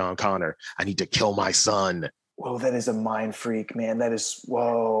after John Connor. I need to kill my son. Whoa, that is a mind freak, man. That is,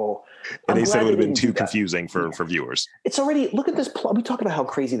 whoa. And they said it would have been too confusing for viewers. It's already, look at this plot. We talk about how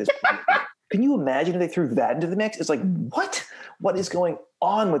crazy this plot is. Can you imagine if they threw that into the mix? It's like, what? What is going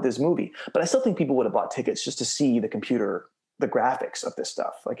on with this movie? But I still think people would have bought tickets just to see the graphics of this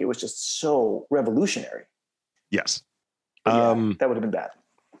stuff. Like, it was just so revolutionary. Yes. That would have been bad.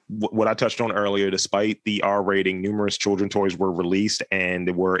 What I touched on earlier, despite the R rating, numerous children toys were released and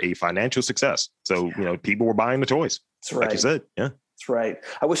they were a financial success. So, people were buying the toys. That's right. Like you said. Yeah. That's right.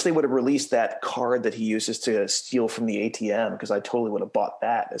 I wish they would have released that card that he uses to steal from the ATM, because I totally would have bought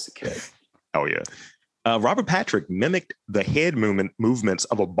that as a kid. Oh, yeah. Robert Patrick mimicked the head movements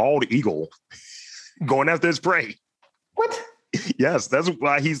of a bald eagle going after his prey. What? Yes, that's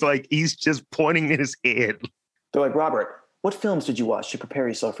why he's just pointing in his head. They're like, Robert, what films did you watch to prepare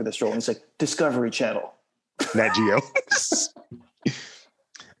yourself for this role? And he's like, Discovery Channel. Nat Geo.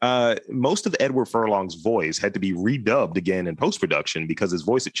 Most of Edward Furlong's voice had to be redubbed again in post-production because his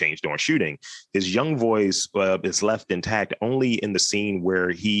voice had changed during shooting. His young voice is left intact only in the scene where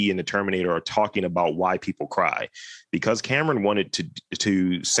he and the Terminator are talking about why people cry. Because Cameron wanted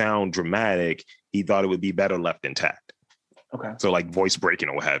to sound dramatic, he thought it would be better left intact. Okay. So like voice breaking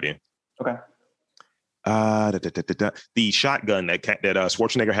or what have you. Okay. The shotgun that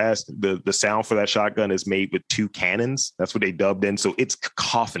Schwarzenegger has, the sound for that shotgun is made with two cannons. That's what they dubbed in. So it's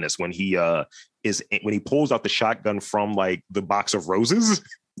cacophonous when he pulls out the shotgun from like the box of roses.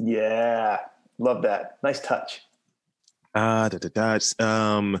 Yeah, love that. Nice touch.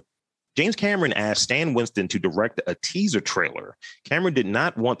 James Cameron asked Stan Winston to direct a teaser trailer. Cameron did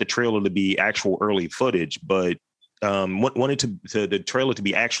not want the trailer to be actual early footage, but wanted the trailer to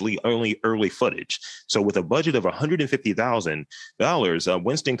be actually only early footage. So with a budget of $150,000,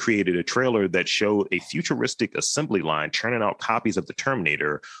 Winston created a trailer that showed a futuristic assembly line churning out copies of the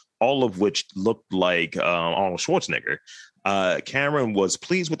Terminator, all of which looked like Arnold Schwarzenegger. Cameron was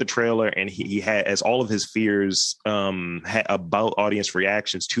pleased with the trailer, and he had, as all of his fears about audience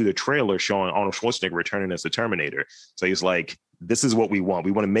reactions to the trailer showing Arnold Schwarzenegger returning as the Terminator. So he's like, this is what we want.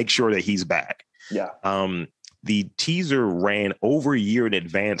 We want to make sure that he's back. Yeah. The teaser ran over a year in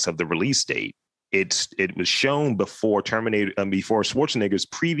advance of the release date. It was shown before before Schwarzenegger's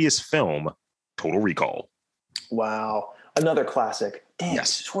previous film, Total Recall. Wow. Another classic. Damn,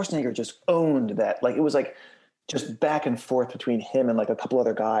 yes. Schwarzenegger just owned that. Like, it was like just back and forth between him and like a couple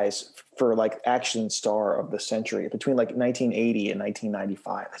other guys for like action star of the century between like 1980 and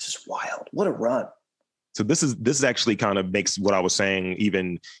 1995. That's just wild. What a run. So this is actually kind of makes what I was saying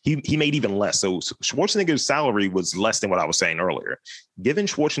even, he made even less. So Schwarzenegger's salary was less than what I was saying earlier. Given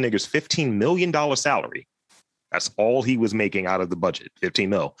Schwarzenegger's $15 million salary, that's all he was making out of the budget, 15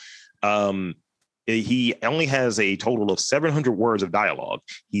 mil. He only has a total of 700 words of dialogue.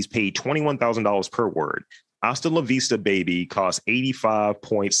 He's paid $21,000 per word. Hasta la Vista Baby costs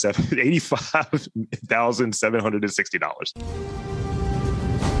 $85,760.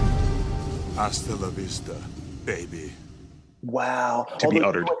 Hasta la vista, baby. Wow. To be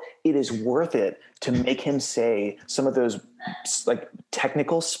uttered. It is worth it to make him say some of those like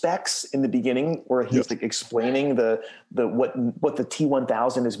technical specs in the beginning where he's like explaining the what the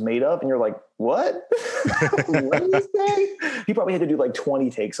T-1000 is made of. And you're like, what? What did he say? He probably had to do like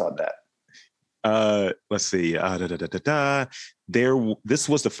 20 takes on that. Let's see. This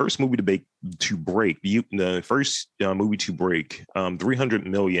was the first movie to break the first movie to break 300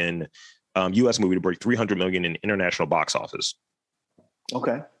 million U.S. movie to break 300 million in international box office.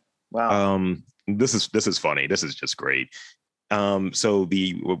 Okay. Wow. This is funny. This is just great. So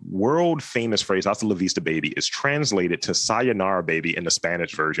the world famous phrase "Hasta la vista, baby" is translated to "Sayonara, baby" in the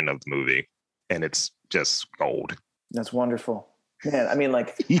Spanish version of the movie, and it's just gold. That's wonderful. Man, I mean,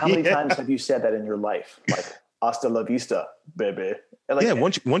 like, how many times have you said that in your life? Like, hasta la vista, baby. Like, yeah,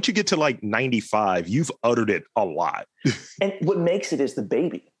 once you get to like 95, you've uttered it a lot. And what makes it is the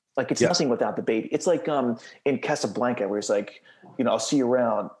baby. Like, it's nothing without the baby. It's like in Casablanca, where it's like, I'll see you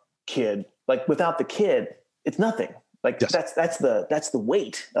around, kid. Like, without the kid, it's nothing. Like, that's the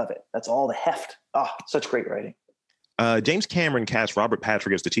weight of it. That's all the heft. Oh, such great writing. James Cameron cast Robert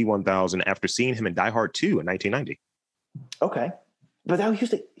Patrick as the T-1000 after seeing him in Die Hard 2 in 1990. Okay. But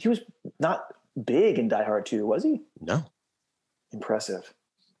he was not big in Die Hard 2, was he? No. Impressive.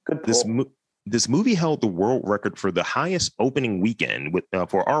 Good pull. This movie held the world record for the highest opening weekend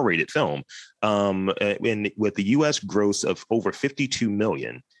for R-rated film, with the U.S. gross of over 52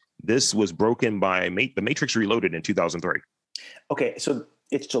 million. This was broken by The Matrix Reloaded in 2003. Okay, so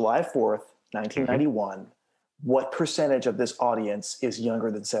it's July 4th, 1991. Mm-hmm. What percentage of this audience is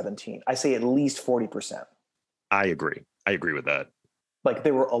younger than 17? I say at least 40%. I agree with that. Like,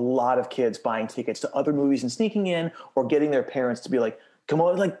 there were a lot of kids buying tickets to other movies and sneaking in, or getting their parents to be like, come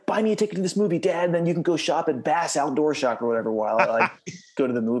on, like, buy me a ticket to this movie, Dad, and then you can go shop at Bass Outdoor Shop or whatever while I like go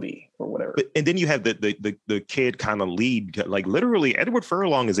to the movie or whatever. And then you have the kid kind of lead, like, literally Edward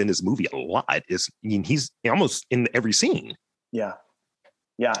Furlong is in this movie a lot. He's almost in every scene. Yeah.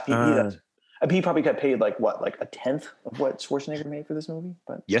 Yeah, he does. I mean, he probably got paid like a tenth of what Schwarzenegger made for this movie.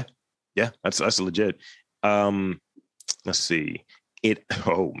 But yeah, that's legit. Let's see.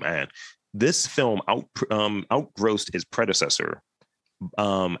 Oh man, this film outgrossed its predecessor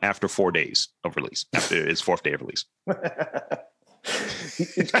after 4 days of release, after its fourth day of release.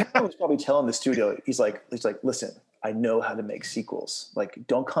 Cameron was probably telling the studio, he's like, listen, I know how to make sequels. Like,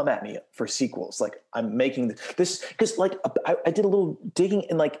 don't come at me for sequels. Like, I'm making this because, like, I did a little digging,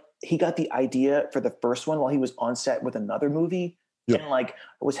 and like, he got the idea for the first one while he was on set with another movie. Yeah. And like,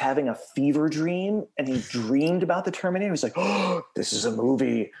 was having a fever dream, and he dreamed about the Terminator. He was like, oh, this is a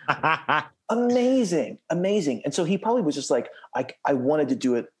movie. Amazing. And so he probably was just like, I wanted to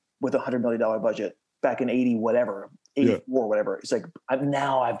do it with $100 million budget back in 84, whatever. It's like,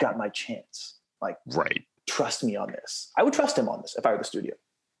 I've got my chance. Like, right. Trust me on this. I would trust him on this if I were the studio.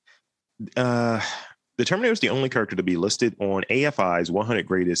 The Terminator is the only character to be listed on AFI's 100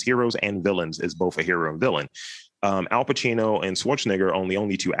 Greatest Heroes and Villains as both a hero and villain. Al Pacino and Schwarzenegger are the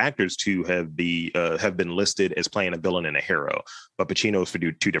only two actors to have been listed as playing a villain and a hero, but Pacino's for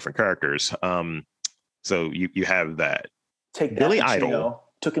two different characters. So you have that. Take that, Billy Pacino. Idol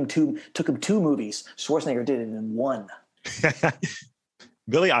Took him two movies. Schwarzenegger did it in one.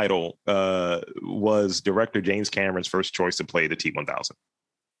 Billy Idol was director James Cameron's first choice to play the T-1000.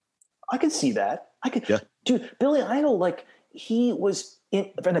 I could see that. I could. Yeah. Dude, Billy Idol, like he was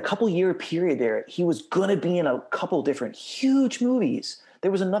in a couple year period there. He was gonna be in a couple different huge movies.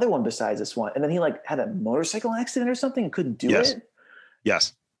 There was another one besides this one, and then he like had a motorcycle accident or something and couldn't do it.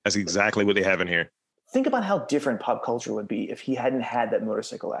 Yes, that's exactly what they have in here. Think about how different pop culture would be if he hadn't had that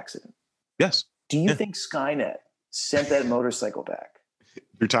motorcycle accident. Yes. Do you think Skynet sent that motorcycle back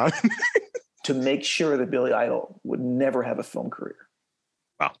Through time? to make sure that Billy Idol would never have a film career?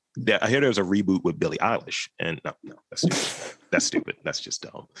 Wow. Yeah, I hear there was a reboot with Billie Eilish, and no, that's stupid. That's stupid. That's just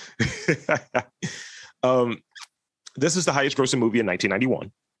dumb. This is the highest grossing movie in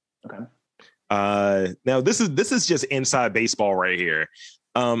 1991. Okay. Now this is just inside baseball right here.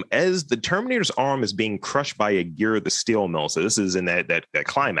 As the Terminator's arm is being crushed by a gear of the steel mill. So this is in that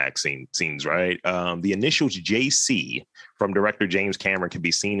climax scenes, right? The initials JC from director James Cameron can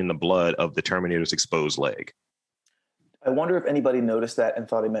be seen in the blood of the Terminator's exposed leg. I wonder if anybody noticed that and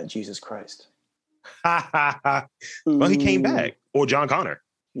thought he meant Jesus Christ. Well, he came back. Or John Connor.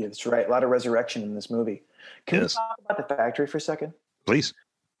 Yeah, that's right. A lot of resurrection in this movie. Can we talk about the factory for a second? Please.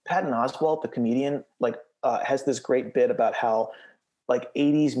 Patton Oswalt, the comedian, has this great bit about how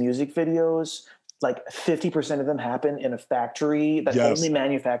 80s music videos, 50% of them happen in a factory that only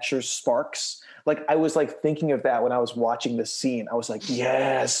manufactures sparks. I was thinking of that when I was watching this scene. I was like,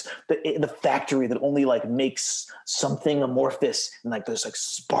 yes, the factory that only makes something amorphous and there's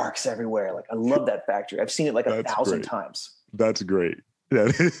sparks everywhere. I love that factory. I've seen it 1,000 times. That's great.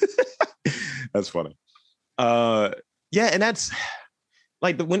 That's funny. Yeah, and that's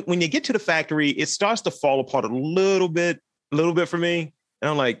when you get to the factory, it starts to fall apart a little bit for me. And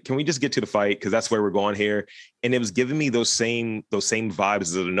I'm like, can we just get to the fight? Because that's where we're going here. And it was giving me those same vibes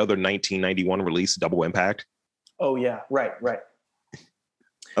as another 1991 release, Double Impact. Oh yeah, right. I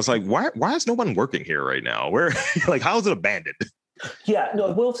was like, why is no one working here right now? Where how is it abandoned? Yeah,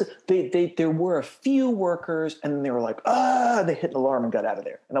 no. Well, there were a few workers, and then they were they hit an alarm and got out of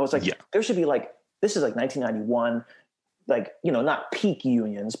there. And I was like, there should be this is 1991. Not peak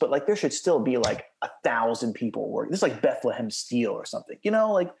unions, but there should still be 1,000 people working. This is Bethlehem Steel or something,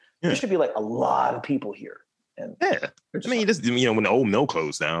 there should be a lot of people here. And yeah, I mean, just when the old mill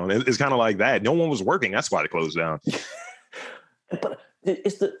closed down, it's kind of like that. No one was working. That's why they closed down. But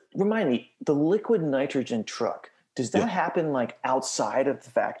remind me, the liquid nitrogen truck, does that happen outside of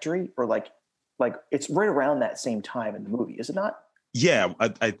the factory or it's right around that same time in the movie, is it not? Yeah,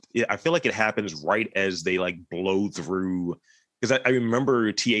 I feel like it happens right as they blow through, because I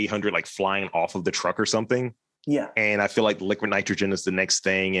remember T-800 flying off of the truck or something. Yeah, and I feel like liquid nitrogen is the next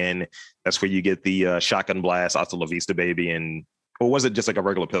thing, and that's where you get the shotgun blast, "Hasta la vista, baby," and or was it just a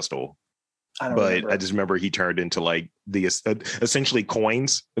regular pistol? I don't remember. I just remember he turned into the essentially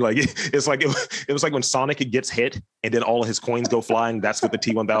coins. It was like when Sonic gets hit and then all of his coins go flying. That's what the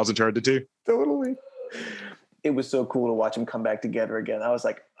T-1000 turned into. Totally. It was so cool to watch them come back together again. I was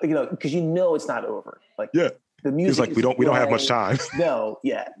like, because it's not over. The music. He was we don't have much time. No,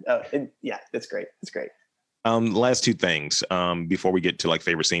 yeah, that's great. It's great. Last two things before we get to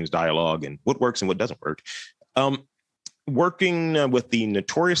favorite scenes, dialogue, and what works and what doesn't work. Working with the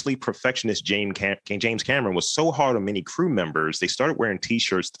notoriously perfectionist James Cameron was so hard on many crew members, they started wearing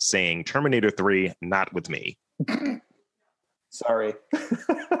T-shirts saying "Terminator 3, not with me." Sorry.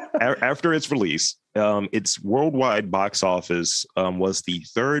 After its release, its worldwide box office was the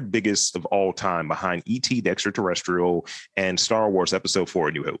third biggest of all time, behind E.T. the Extraterrestrial and Star Wars Episode 4: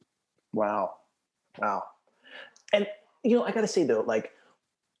 A New Hope. Wow. And I gotta say though,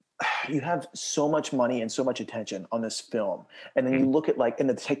 you have so much money and so much attention on this film, and then you look at in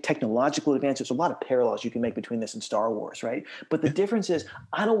the technological advances, there's a lot of parallels you can make between this and Star Wars, right? But the difference is,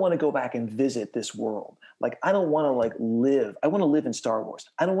 I don't want to go back and visit this world. I don't want to live. I want to live in Star Wars.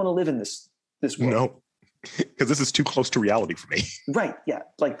 I don't want to live in this world. No, because this is too close to reality for me. Right? Yeah.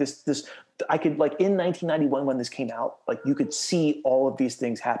 This. I could in 1991 when this came out, you could see all of these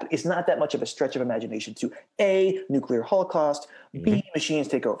things happen. It's not that much of a stretch of imagination to A, nuclear holocaust, B, machines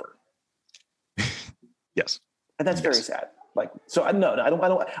take over. Yes. And that's very sad. So I don't,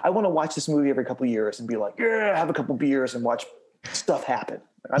 I want to watch this movie every couple of years and be have a couple beers and watch stuff happen.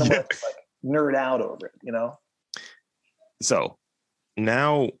 I don't want to nerd out over it, So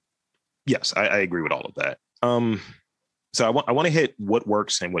now, yes, I agree with all of that. So I want to hit what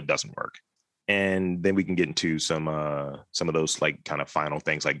works and what doesn't work. And then we can get into some of those kind of final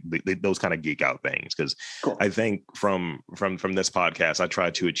things, those kind of geek out things. Because cool. I think from this podcast, I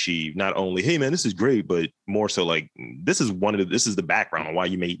try to achieve not only, hey man, this is great, but more so this is the background on why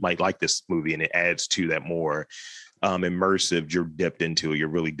you might like this movie, and it adds to that more immersive. You're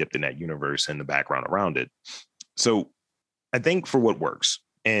really dipped in that universe and the background around it. So I think for what works,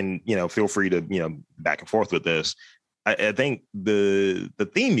 and feel free to back and forth with this. I think the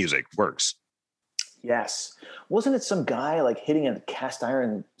theme music works. Yes. Wasn't it some guy like hitting a cast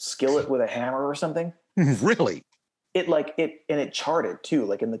iron skillet with a hammer or something? Really? It charted too,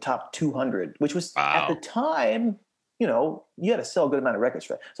 like in the top 200, which was at the time, you had to sell a good amount of records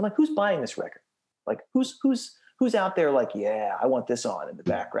for that. So I'm like, who's buying this record? Like who's out there like, yeah, I want this on in the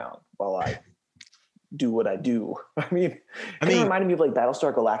background while I do what I do. I mean, it reminded me of like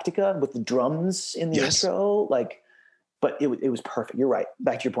Battlestar Galactica with the drums in the intro, but it was perfect. You're right.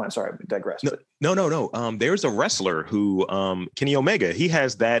 Back to your point. I'm sorry, I digress. No. There's a wrestler who, Kenny Omega, he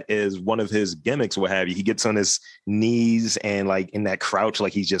has that as one of his gimmicks, what have you. He gets on his knees and like in that crouch,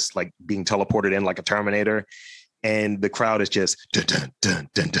 like he's just like being teleported in like a Terminator. And the crowd is just dun, dun, dun,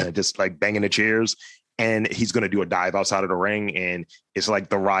 dun, dun, just like banging the chairs. And he's going to do a dive outside of the ring. And it's like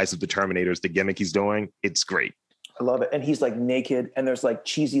the rise of the Terminators, the gimmick he's doing. It's great. I love it. And he's like naked and there's like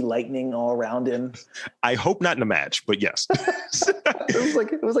cheesy lightning all around him. I hope not in a match, but yes.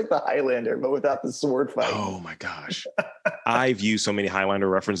 it was like the Highlander, but without the sword fight. Oh my gosh. I've used so many Highlander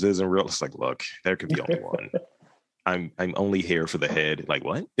references and it's like, look, there could be only one. I'm only here for the head. Like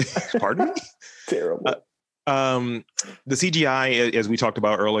what? Pardon me? Terrible. The CGI, as we talked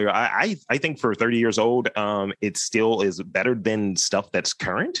about earlier, I think for 30 years old, it still is better than stuff that's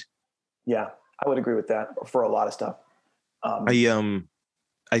current. Yeah. I would agree with that for a lot of stuff. I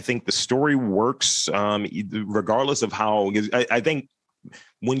think the story works regardless of how. I think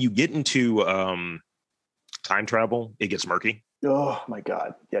when you get into time travel, it gets murky. Oh my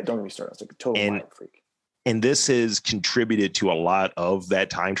God! Yeah, don't get me started. It's like a total mind freak. And this has contributed to a lot of that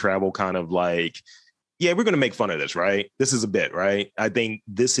time travel kind of like, yeah, we're going to make fun of this, right? This is a bit, right? I think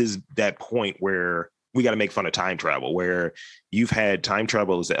this is that point where we got to make fun of time travel, where you've had time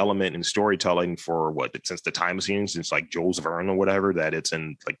travel as an element in storytelling for since the time machine, since like Jules Verne or whatever, that it's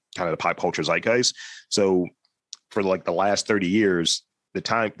in like kind of the pop culture zeitgeist. So for like the last 30 years, the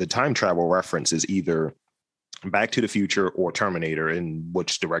time travel reference is either Back to the Future or Terminator, in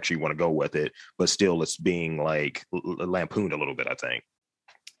which direction you want to go with it. But still, it's being like lampooned a little bit, I think.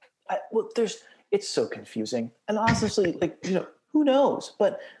 It's so confusing. And honestly, who knows?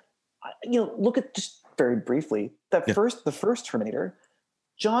 But, look at just very briefly, the first Terminator,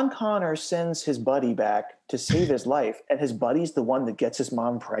 John Connor sends his buddy back to save his life, and his buddy's the one that gets his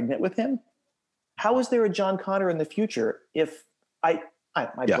mom pregnant with him. How is there a John Connor in the future if my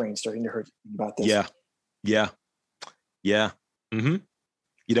brain's starting to hurt about this? Yeah. Mm-hmm.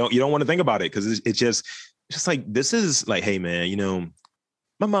 You don't want to think about it because it's just like, this is like, hey man,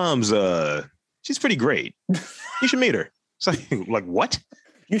 my mom's she's pretty great. You should meet her. It's like what?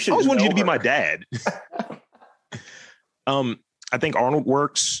 I always wanted you to be my dad. I think Arnold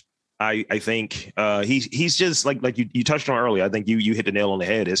works. I think he's just like you touched on earlier. I think you hit the nail on the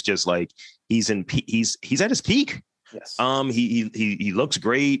head. It's just like he's at his peak. Yes. He looks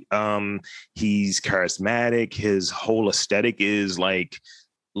great. He's charismatic. His whole aesthetic is like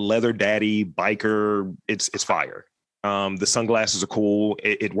leather daddy biker. It's fire. The sunglasses are cool.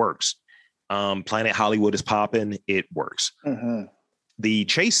 It works. Planet Hollywood is popping. It works. Mm-hmm. The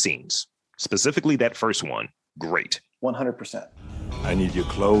chase scenes, specifically that first one, great. 100%. I need your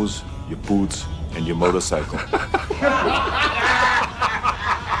clothes, your boots, and your motorcycle.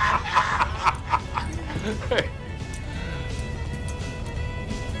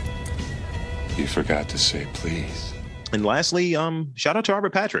 You forgot to say please. And lastly, shout out to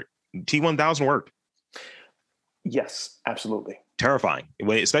Robert Patrick. T-1000 worked. Yes, absolutely. Terrifying,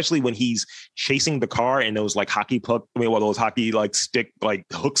 especially when he's chasing the car and those like hockey puck, those hockey like stick like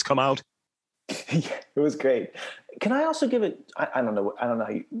hooks come out. Yeah, it was great. Can I also give it? I don't know.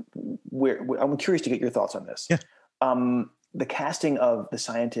 Where I'm curious to get your thoughts on this. Yeah. The casting of the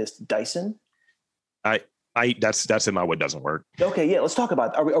scientist Dyson. That's in my what doesn't work. Okay, yeah. Let's talk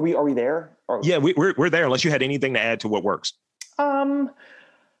about. Are we there? Yeah, we're there. Unless you had anything to add to what works.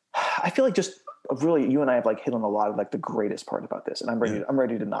 I feel like just really you and I have like hit on a lot of like the greatest part about this, and I'm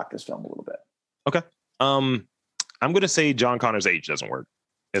ready to knock this film a little bit. Okay. I'm going to say John Connor's age doesn't work,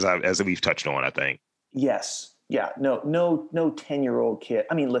 as we've touched on, I think. Yes. Yeah. No 10-year-old kid.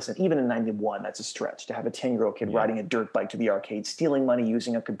 I mean, listen, even in 91, that's a stretch to have a 10-year-old kid riding a dirt bike to the arcade, stealing money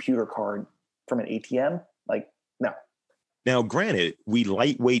using a computer card from an ATM. Like, no. Now, granted, we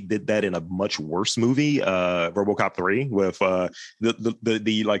lightweight did that in a much worse movie, RoboCop 3, with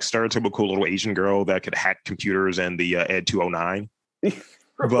the like stereotypical little Asian girl that could hack computers and the Ed 209.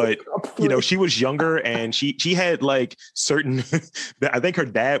 But she was younger and she had like certain. I think her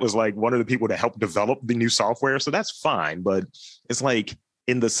dad was like one of the people that helped develop the new software, so that's fine. But it's like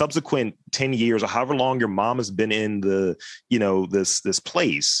in the subsequent 10 years or however long your mom has been in the, this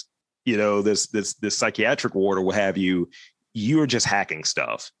place, this psychiatric ward or what have you, you're just hacking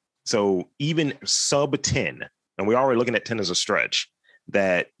stuff. So even sub 10, and we're already looking at 10 as a stretch,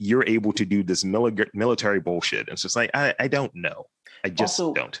 that you're able to do this military bullshit. It's just like, I don't know. I just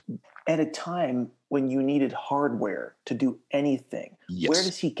also, don't. At a time when you needed hardware to do anything, yes. Where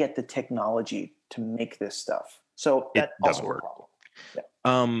does he get the technology to make this stuff? So that doesn't work.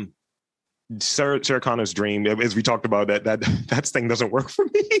 Yeah. Sarah Connor's dream, as we talked about, that thing doesn't work for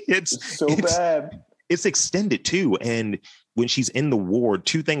me. It's so bad. It's extended too. And when she's in the ward,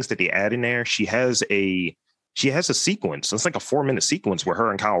 two things that they add in there, she has a sequence. It's like a 4-minute sequence with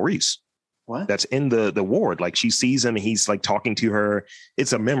her and Kyle Reese. What? That's in the ward. Like she sees him and he's like talking to her.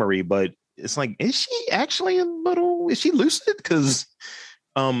 It's a memory, but it's like, is she actually is she lucid? Because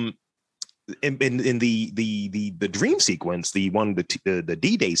in the dream sequence, the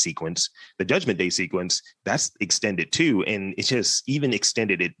D-Day sequence, the Judgment Day sequence, that's extended too. And it's just even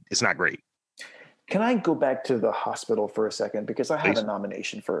extended, it's not great. Can I go back to the hospital for a second? Because I have a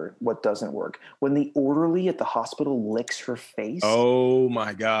nomination for what doesn't work. When the orderly at the hospital licks her face. Oh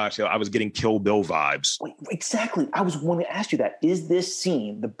my gosh. I was getting Kill Bill vibes. Wait, exactly. I was wanting to ask you that. Is this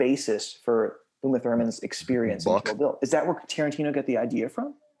scene the basis for Uma Thurman's experience in Kill Bill? Is that where Tarantino got the idea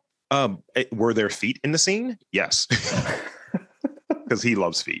from? Were there feet in the scene? Yes. Because he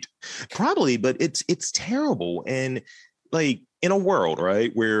loves feet. Probably, but it's terrible. And like in a world, right,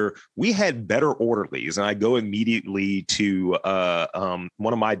 where we had better orderlies, and I go immediately to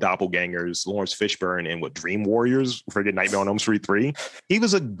one of my doppelgangers, Lawrence Fishburne, in Dream Warriors, friggin' Nightmare on Elm Street 3. He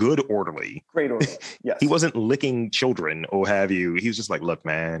was a good orderly. Great orderly, yes. He wasn't licking children or have you. He was just like, look,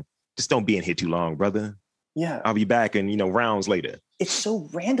 man, just don't be in here too long, brother. Yeah. I'll be back in, rounds later. It's so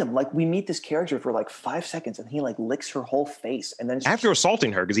random. Like we meet this character for like 5 seconds and he like licks her whole face. And then after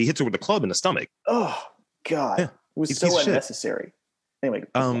assaulting her, because he hits her with a club in the stomach. Oh, God. Yeah. It was so unnecessary. Anyway.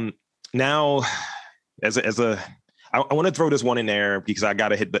 Now, I want to throw this one in there because I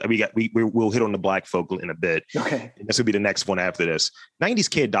gotta hit. We'll hit on the black folk in a bit. Okay. And this will be the next one after this. 90s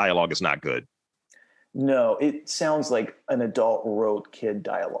kid dialogue is not good. No, it sounds like an adult wrote kid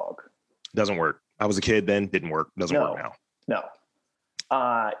dialogue. Doesn't work. I was a kid then. Didn't work. Doesn't work now. No.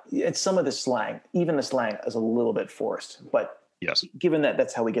 It's some of the slang. Even the slang is a little bit forced. But yes, given that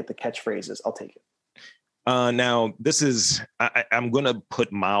that's how we get the catchphrases, I'll take it. Now, this is, I'm going to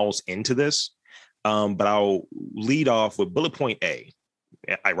put Miles into this, but I'll lead off with bullet point A.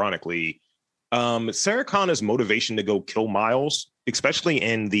 Ironically, Sarah Connor's motivation to go kill Miles, especially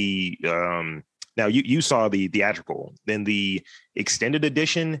in the, now you saw the theatrical, then the extended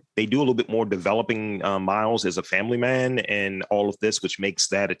edition, they do a little bit more developing Miles as a family man and all of this, which makes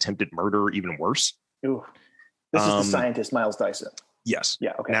that attempted murder even worse. Ooh. This is the scientist, Miles Dyson. Yes.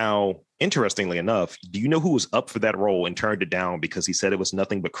 Yeah. Okay. Now, interestingly enough, do you know who was up for that role and turned it down because he said it was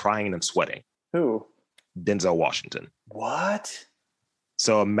nothing but crying and sweating? Who? Denzel Washington. What?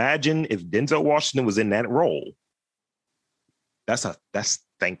 So imagine if Denzel Washington was in that role. That's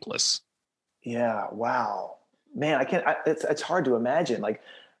thankless. Yeah. Wow. Man, I can't. It's hard to imagine. Like,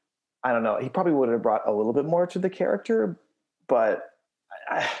 I don't know. He probably would have brought a little bit more to the character, but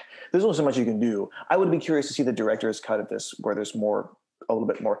there's only so much you can do. I would be curious to see the director's cut of this, where there's a little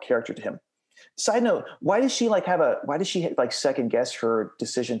bit more character to him. Side note: why does she second guess her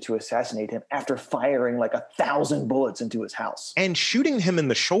decision to assassinate him after firing like 1,000 bullets into his house and shooting him in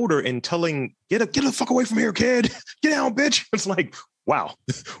the shoulder and telling, "Get the fuck away from here, kid! Get down, bitch!" It's like, wow,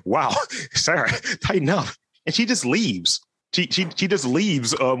 Sarah, tighten up. And she just leaves. She just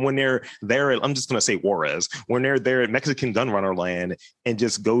leaves when they're there. I'm just going to say Juarez, when they're there at Mexican Gunrunner land, and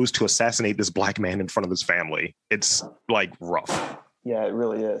just goes to assassinate this black man in front of his family. It's like rough. Yeah, it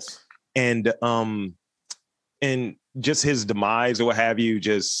really is. And just his demise or what have you,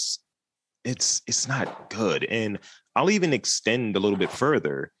 just it's not good. And I'll even extend a little bit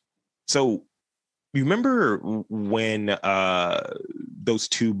further. So you remember when those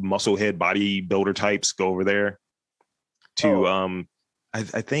two musclehead bodybuilder types go over there to I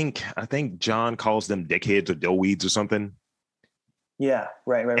think John calls them dickheads or dillweeds or something. Yeah,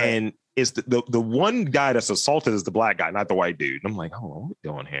 right. And it's the one guy that's assaulted is the black guy, not the white dude. I'm like, oh, what are we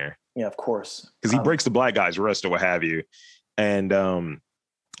doing here? Yeah, of course. Because he breaks the black guy's wrist or what have you. And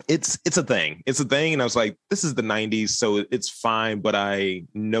it's a thing. It's a thing. And I was like, this is the 90s, so it's fine. But I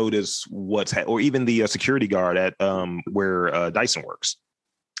notice or even the security guard at where Dyson works.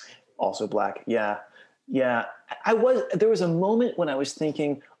 Also black. Yeah. There was a moment when I was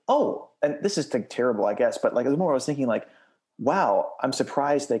thinking, oh, and this is terrible, I guess, but like the more I was thinking like, wow, I'm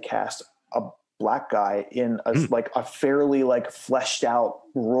surprised they cast a black guy in a fairly like fleshed out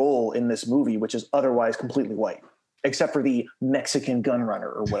role in this movie, which is otherwise completely white, except for the Mexican gun runner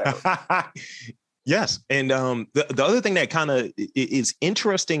or whatever. Yes. And the other thing that kind of is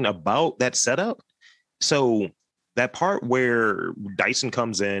interesting about that setup, so that part where Dyson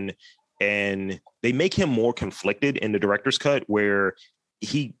comes in and they make him more conflicted in the director's cut, where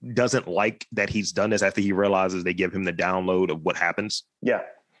he doesn't like that he's done this after he realizes they give him the download of what happens. Yeah.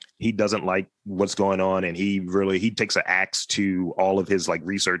 He doesn't like what's going on. And he takes an axe to all of his like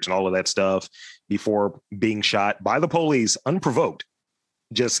research and all of that stuff before being shot by the police unprovoked,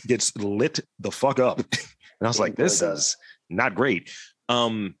 just gets lit the fuck up. And I was like, this is not great.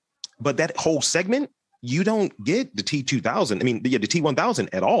 But that whole segment, you don't get the T-2000. I mean, the T-1000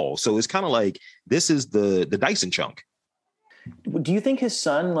 at all. So it's kind of like, this is the Dyson chunk. Do you think his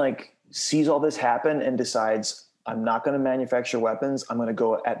son like sees all this happen and decides, I'm not going to manufacture weapons, I'm going to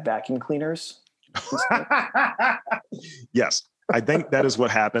go at vacuum cleaners? Yes, I think that is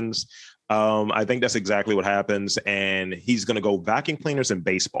what happens. I think that's exactly what happens. And he's going to go vacuum cleaners and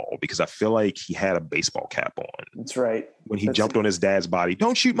baseball, because I feel like he had a baseball cap on. That's right. When he jumped on his dad's body,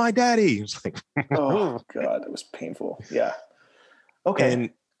 don't shoot my daddy. It was like, oh God, it was painful. Yeah. Okay. And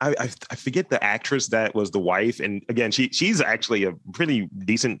I forget the actress that was the wife. And again, she's actually a pretty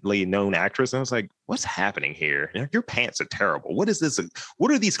decently known actress. And I was like, what's happening here? Your pants are terrible. What is this? What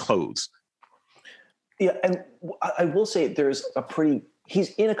are these clothes? Yeah. And I will say he's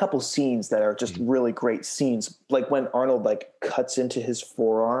in a couple scenes that are just really great scenes. Like when Arnold like cuts into his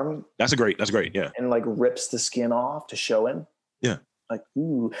forearm. That's great. Yeah. And like rips the skin off to show him. Yeah. Like,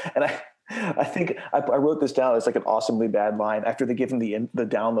 ooh. And I think I wrote this down. It's like an awesomely bad line after they give him the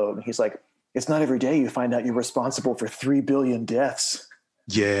download. And he's like, it's not every day you find out you're responsible for 3 billion deaths.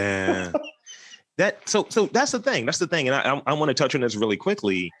 Yeah. So that's the thing. That's the thing. And I want to touch on this really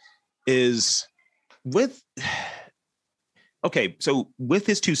quickly is so with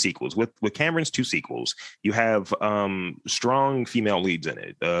his two sequels, with Cameron's two sequels, you have strong female leads in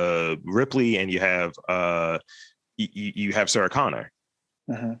it. Ripley, and you have Sarah Connor.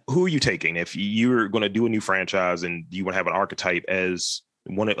 Mm-hmm. Who are you taking if you're going to do a new franchise and you want to have an archetype as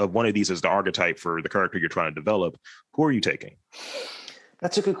one of these as the archetype for the character you're trying to develop? Who are you taking?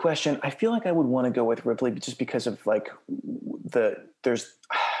 That's a good question. I feel like I would want to go with Ripley just because of like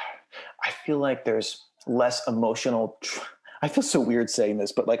I feel like there's less emotional. I feel so weird saying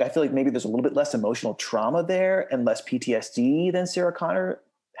this, but like I feel like maybe there's a little bit less emotional trauma there and less PTSD than Sarah Connor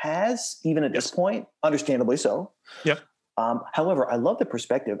has, even at this point. Understandably so. Yeah. However, I love the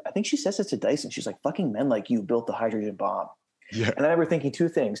perspective. I think she says it to Dyson. She's like, fucking men like you built the hydrogen bomb. Yeah. And then I remember thinking two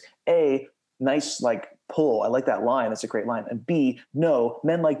things. A, nice like pull. I like that line. That's a great line. And B, no,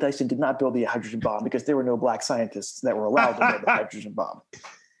 men like Dyson did not build the hydrogen bomb because there were no black scientists that were allowed to build the hydrogen bomb.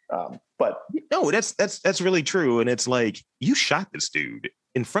 But no, that's really true. And it's like, you shot this dude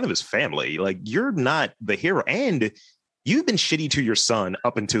in front of his family. Like, you're not the hero. And you've been shitty to your son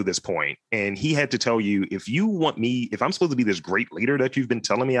up until this point. And he had to tell you, if I'm supposed to be this great leader that you've been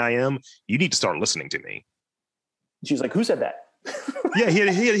telling me I am, you need to start listening to me. She's like, who said that? Yeah, he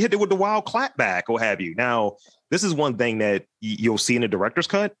hit it with the wild clapback or have you. Now, this is one thing that you'll see in the director's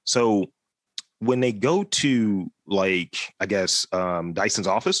cut. So when they go to, like, I guess, Dyson's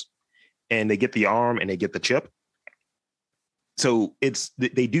office and they get the arm and they get the chip. So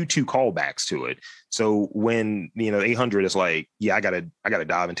they do two callbacks to it. So when 800 is like, yeah, I gotta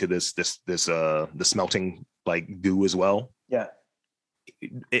dive into this the smelting like goo as well. Yeah.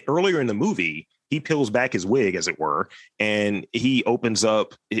 Earlier in the movie, he peels back his wig, as it were, and he opens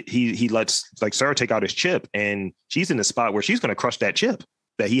up. He lets like Sarah take out his chip, and she's in the spot where she's going to crush that chip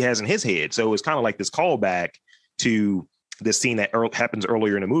that he has in his head. So it's kind of like this callback to this scene that happens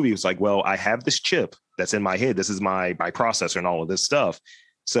earlier in the movie. It's like, well, I have this chip that's in my head. This is my processor and all of this stuff.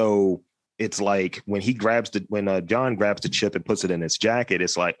 So it's like when John grabs the chip and puts it in his jacket,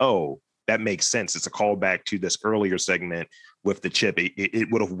 it's like, oh, that makes sense. It's a callback to this earlier segment with the chip.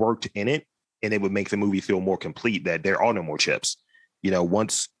 It would have worked in it, and it would make the movie feel more complete that there are no more chips.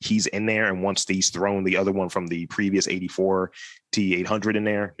 Once he's in there and once he's thrown the other one from the previous 84 T-800 in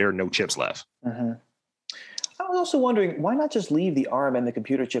there are no chips left. Mm-hmm. I was also wondering, why not just leave the arm and the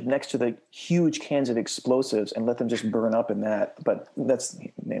computer chip next to the huge cans of explosives and let them just burn up in that? But that's,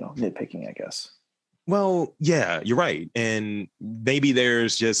 nitpicking, I guess. Well, yeah, you're right. And maybe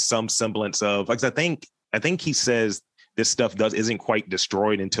there's just some semblance of, like, I think he says this stuff isn't quite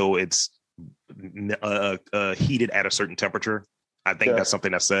destroyed until it's heated at a certain temperature. I think that's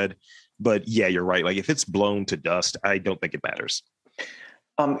something that's said. But yeah, you're right. Like, if it's blown to dust, I don't think it matters.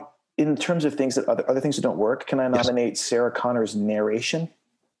 In terms of things that other things that don't work, can I nominate Sarah Connor's narration?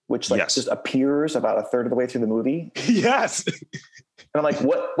 which like just appears about a third of the way through the movie. Yes. And I'm like,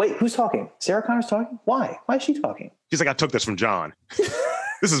 what? Wait, who's talking? Sarah Connor's talking? Why? Why is she talking? She's like, I took this from John.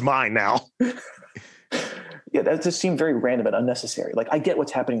 This is mine now. Yeah, that just seemed very random and unnecessary. Like, I get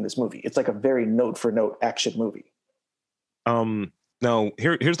what's happening in this movie. It's like a very note for note action movie. No,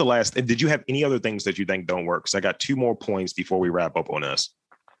 here's the last. Did you have any other things that you think don't work? Because I got 2 more points before we wrap up on this.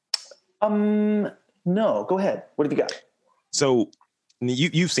 No, go ahead. What have you got? So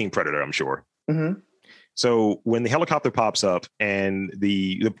you've seen Predator, I'm sure. Mm-hmm. So when the helicopter pops up and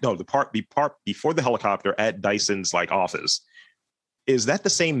the part before the helicopter at Dyson's like office, is that the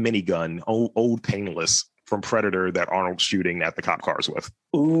same minigun, old painless from Predator that Arnold's shooting at the cop cars with?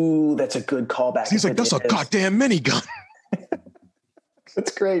 Ooh, that's a good callback. He's like, that's a goddamn minigun.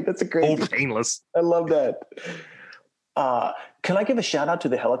 That's great. That's a great old painless. I love that. Can I give a shout out to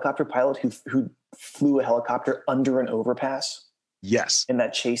the helicopter pilot who flew a helicopter under an overpass? Yes. In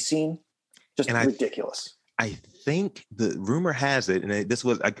that chase scene. Just ridiculous. I think the rumor has it, and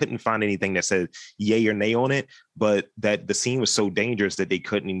I couldn't find anything that said yay or nay on it, but that the scene was so dangerous that they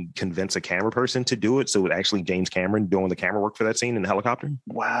couldn't convince a camera person to do it. So it actually James Cameron doing the camera work for that scene in the helicopter.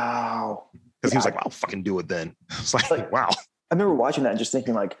 Wow. Because he was like, I'll fucking do it then. It's like, wow. I remember watching that and just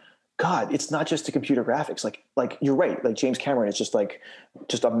thinking like, God, it's not just the computer graphics. Like you're right. Like James Cameron is just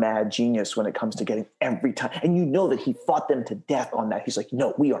a mad genius when it comes to getting every time. And you know that he fought them to death on that. He's like,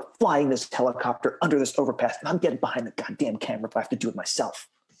 no, we are flying this helicopter under this overpass, and I'm getting behind the goddamn camera if I have to do it myself.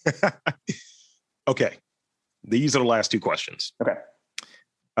 Okay. These are the last 2 questions. Okay.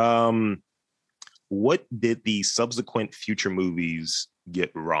 What did the subsequent future movies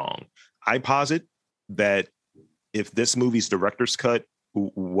get wrong? I posit that if this movie's director's cut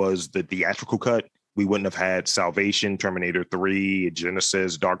was the theatrical cut, we wouldn't have had Salvation, Terminator 3,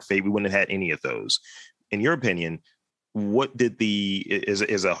 Genesis, Dark Fate. We wouldn't have had any of those. In your opinion, what did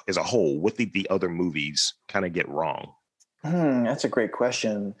as a whole, what did the other movies kind of get wrong? That's a great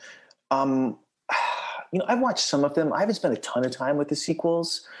question. I've watched some of them. I haven't spent a ton of time with the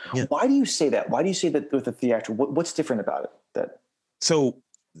sequels. Yeah. Why do you say that? Why do you say that with the theatrical? What's different about it? So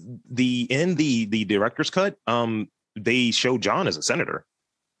in the director's cut, they show John as a senator.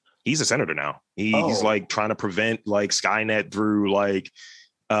 He's a senator now. He's like trying to prevent like Skynet through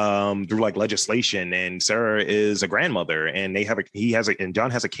legislation, and Sarah is a grandmother, and and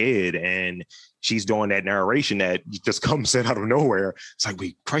John has a kid, and she's doing that narration that just comes in out of nowhere. It's like,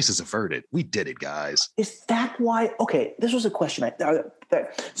 crisis averted. We did it, guys. Is that why? Okay, this was a question.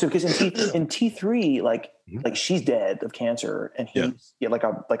 So because in T3, like she's dead of cancer, and he's like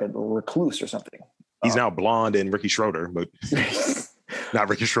a recluse or something. He's now blonde and Ricky Schroeder, but not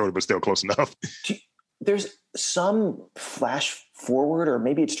Ricky Schroeder, but still close enough. There's some flash forward, or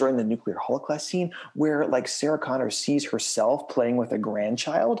maybe it's during the nuclear holocaust scene, where like Sarah Connor sees herself playing with a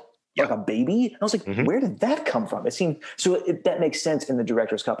grandchild, like a baby. And I was like, where did that come from? It seemed that makes sense in the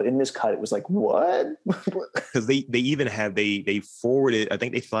director's cut, but in this cut, it was like, what? Because they even have they forwarded. I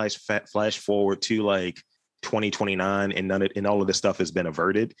think they flash forward to like 2029, and all of this stuff has been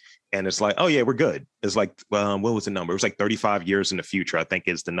averted, and it's like, oh yeah, we're good. It's like, what was the number? It was like 35 years in the future, I think,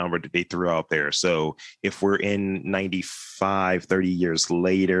 is the number that they threw out there. So if we're in 95, 30 years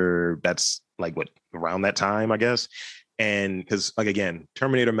later, that's like what, around that time, I guess. And because like, again,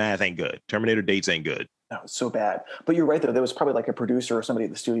 Terminator math ain't good, Terminator dates ain't good. No, it's so bad. But you're right, though. There was probably like a producer or somebody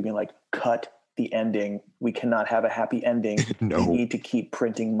at the studio being like, cut the ending, we cannot have a happy ending. No, we need to keep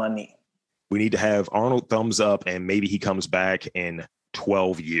printing money. We need to have Arnold thumbs up, and maybe he comes back in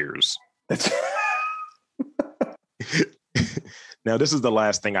 12 years. Now, this is the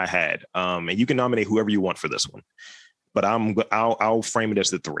last thing I had. And you can nominate whoever you want for this one. But I'll frame it as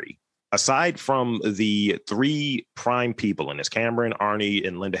the 3. Aside from the 3 prime people in this, Cameron, Arnie,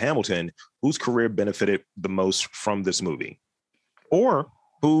 and Linda Hamilton, whose career benefited the most from this movie? Or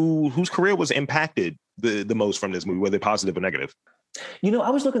whose career was impacted the most from this movie, whether positive or negative? I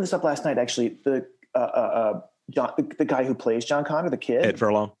was looking this up last night, actually. The guy who plays John Connor, the kid. Ed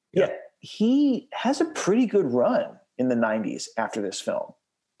Furlong. Yeah. He has a pretty good run in the 90s after this film.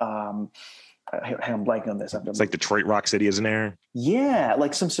 I'm blanking on this. It's like Detroit Rock City, isn't there? Yeah,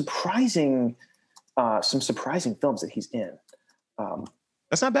 like some surprising films that he's in.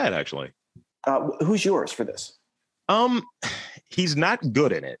 That's not bad, actually. Who's yours for this? He's not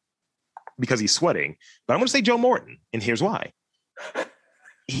good in it because he's sweating, but I'm going to say Joe Morton, and here's why.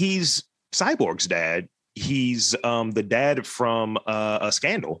 He's Cyborg's dad. He's the dad from a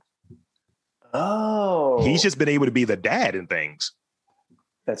Scandal. Oh, he's just been able to be the dad in things.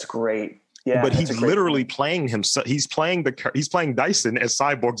 That's great. Yeah, but he's literally playing himself. He's playing Dyson as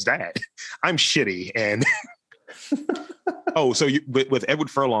Cyborg's dad. I'm shitty, and Oh, so with Edward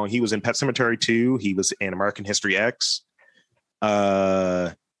Furlong, he was in Pet Sematary 2. He was in American History X.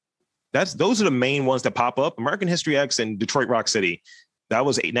 Those are the main ones that pop up. American History X and Detroit Rock City. That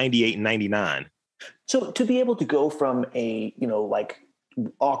was 98 and 99. So to be able to go from a, like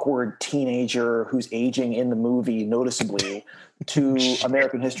awkward teenager who's aging in the movie noticeably to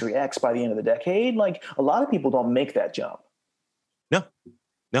American History X by the end of the decade, like a lot of people don't make that jump.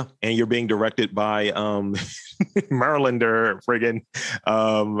 No. And you're being directed by Marylander friggin'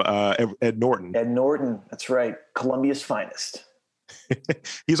 Ed Norton. Ed Norton. That's right. Columbia's finest.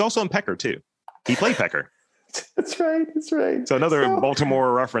 He's also in Pecker too. He played Pecker. That's right. So another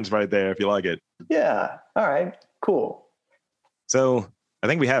Baltimore reference right there, if you like it. Yeah. All right. Cool. So I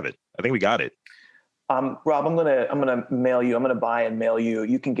think we have it. I think we got it. Rob, I'm gonna mail you. I'm gonna buy and mail you.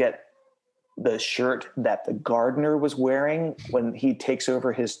 You can get the shirt that the gardener was wearing when he takes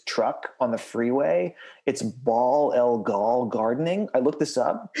over his truck on the freeway. It's Ball El Gal Gardening. I looked this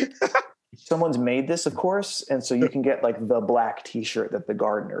up. Someone's made this, of course, and so you can get like the black T-shirt that the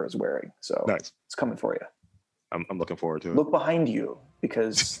gardener is wearing. So nice. It's coming for you. I'm looking forward to it. Look behind you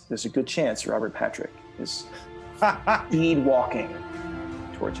because there's a good chance Robert Patrick is speed walking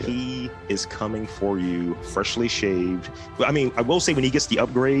towards you. He is coming for you, freshly shaved. I mean, I will say when he gets the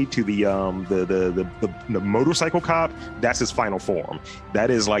upgrade to the motorcycle cop, that's his final form. That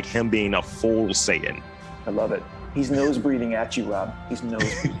is like him being a full Saiyan. I love it. He's nose breathing at you, Rob. He's nose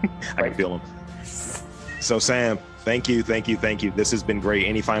breathing. I can feel him. So Sam, thank you. This has been great.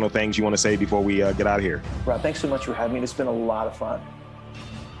 Any final things you want to say before we get out of here? Rob, thanks so much for having me. It's been a lot of fun.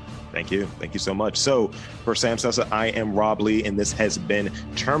 Thank you so much. So for Sam Sessa, I am Rob Lee, and this has been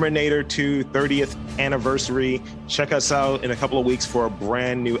Terminator 2 30th anniversary. Check us out in a couple of weeks for a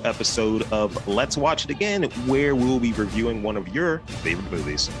brand new episode of Let's Watch It Again, where we'll be reviewing one of your favorite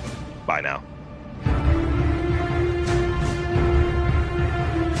movies. Bye now.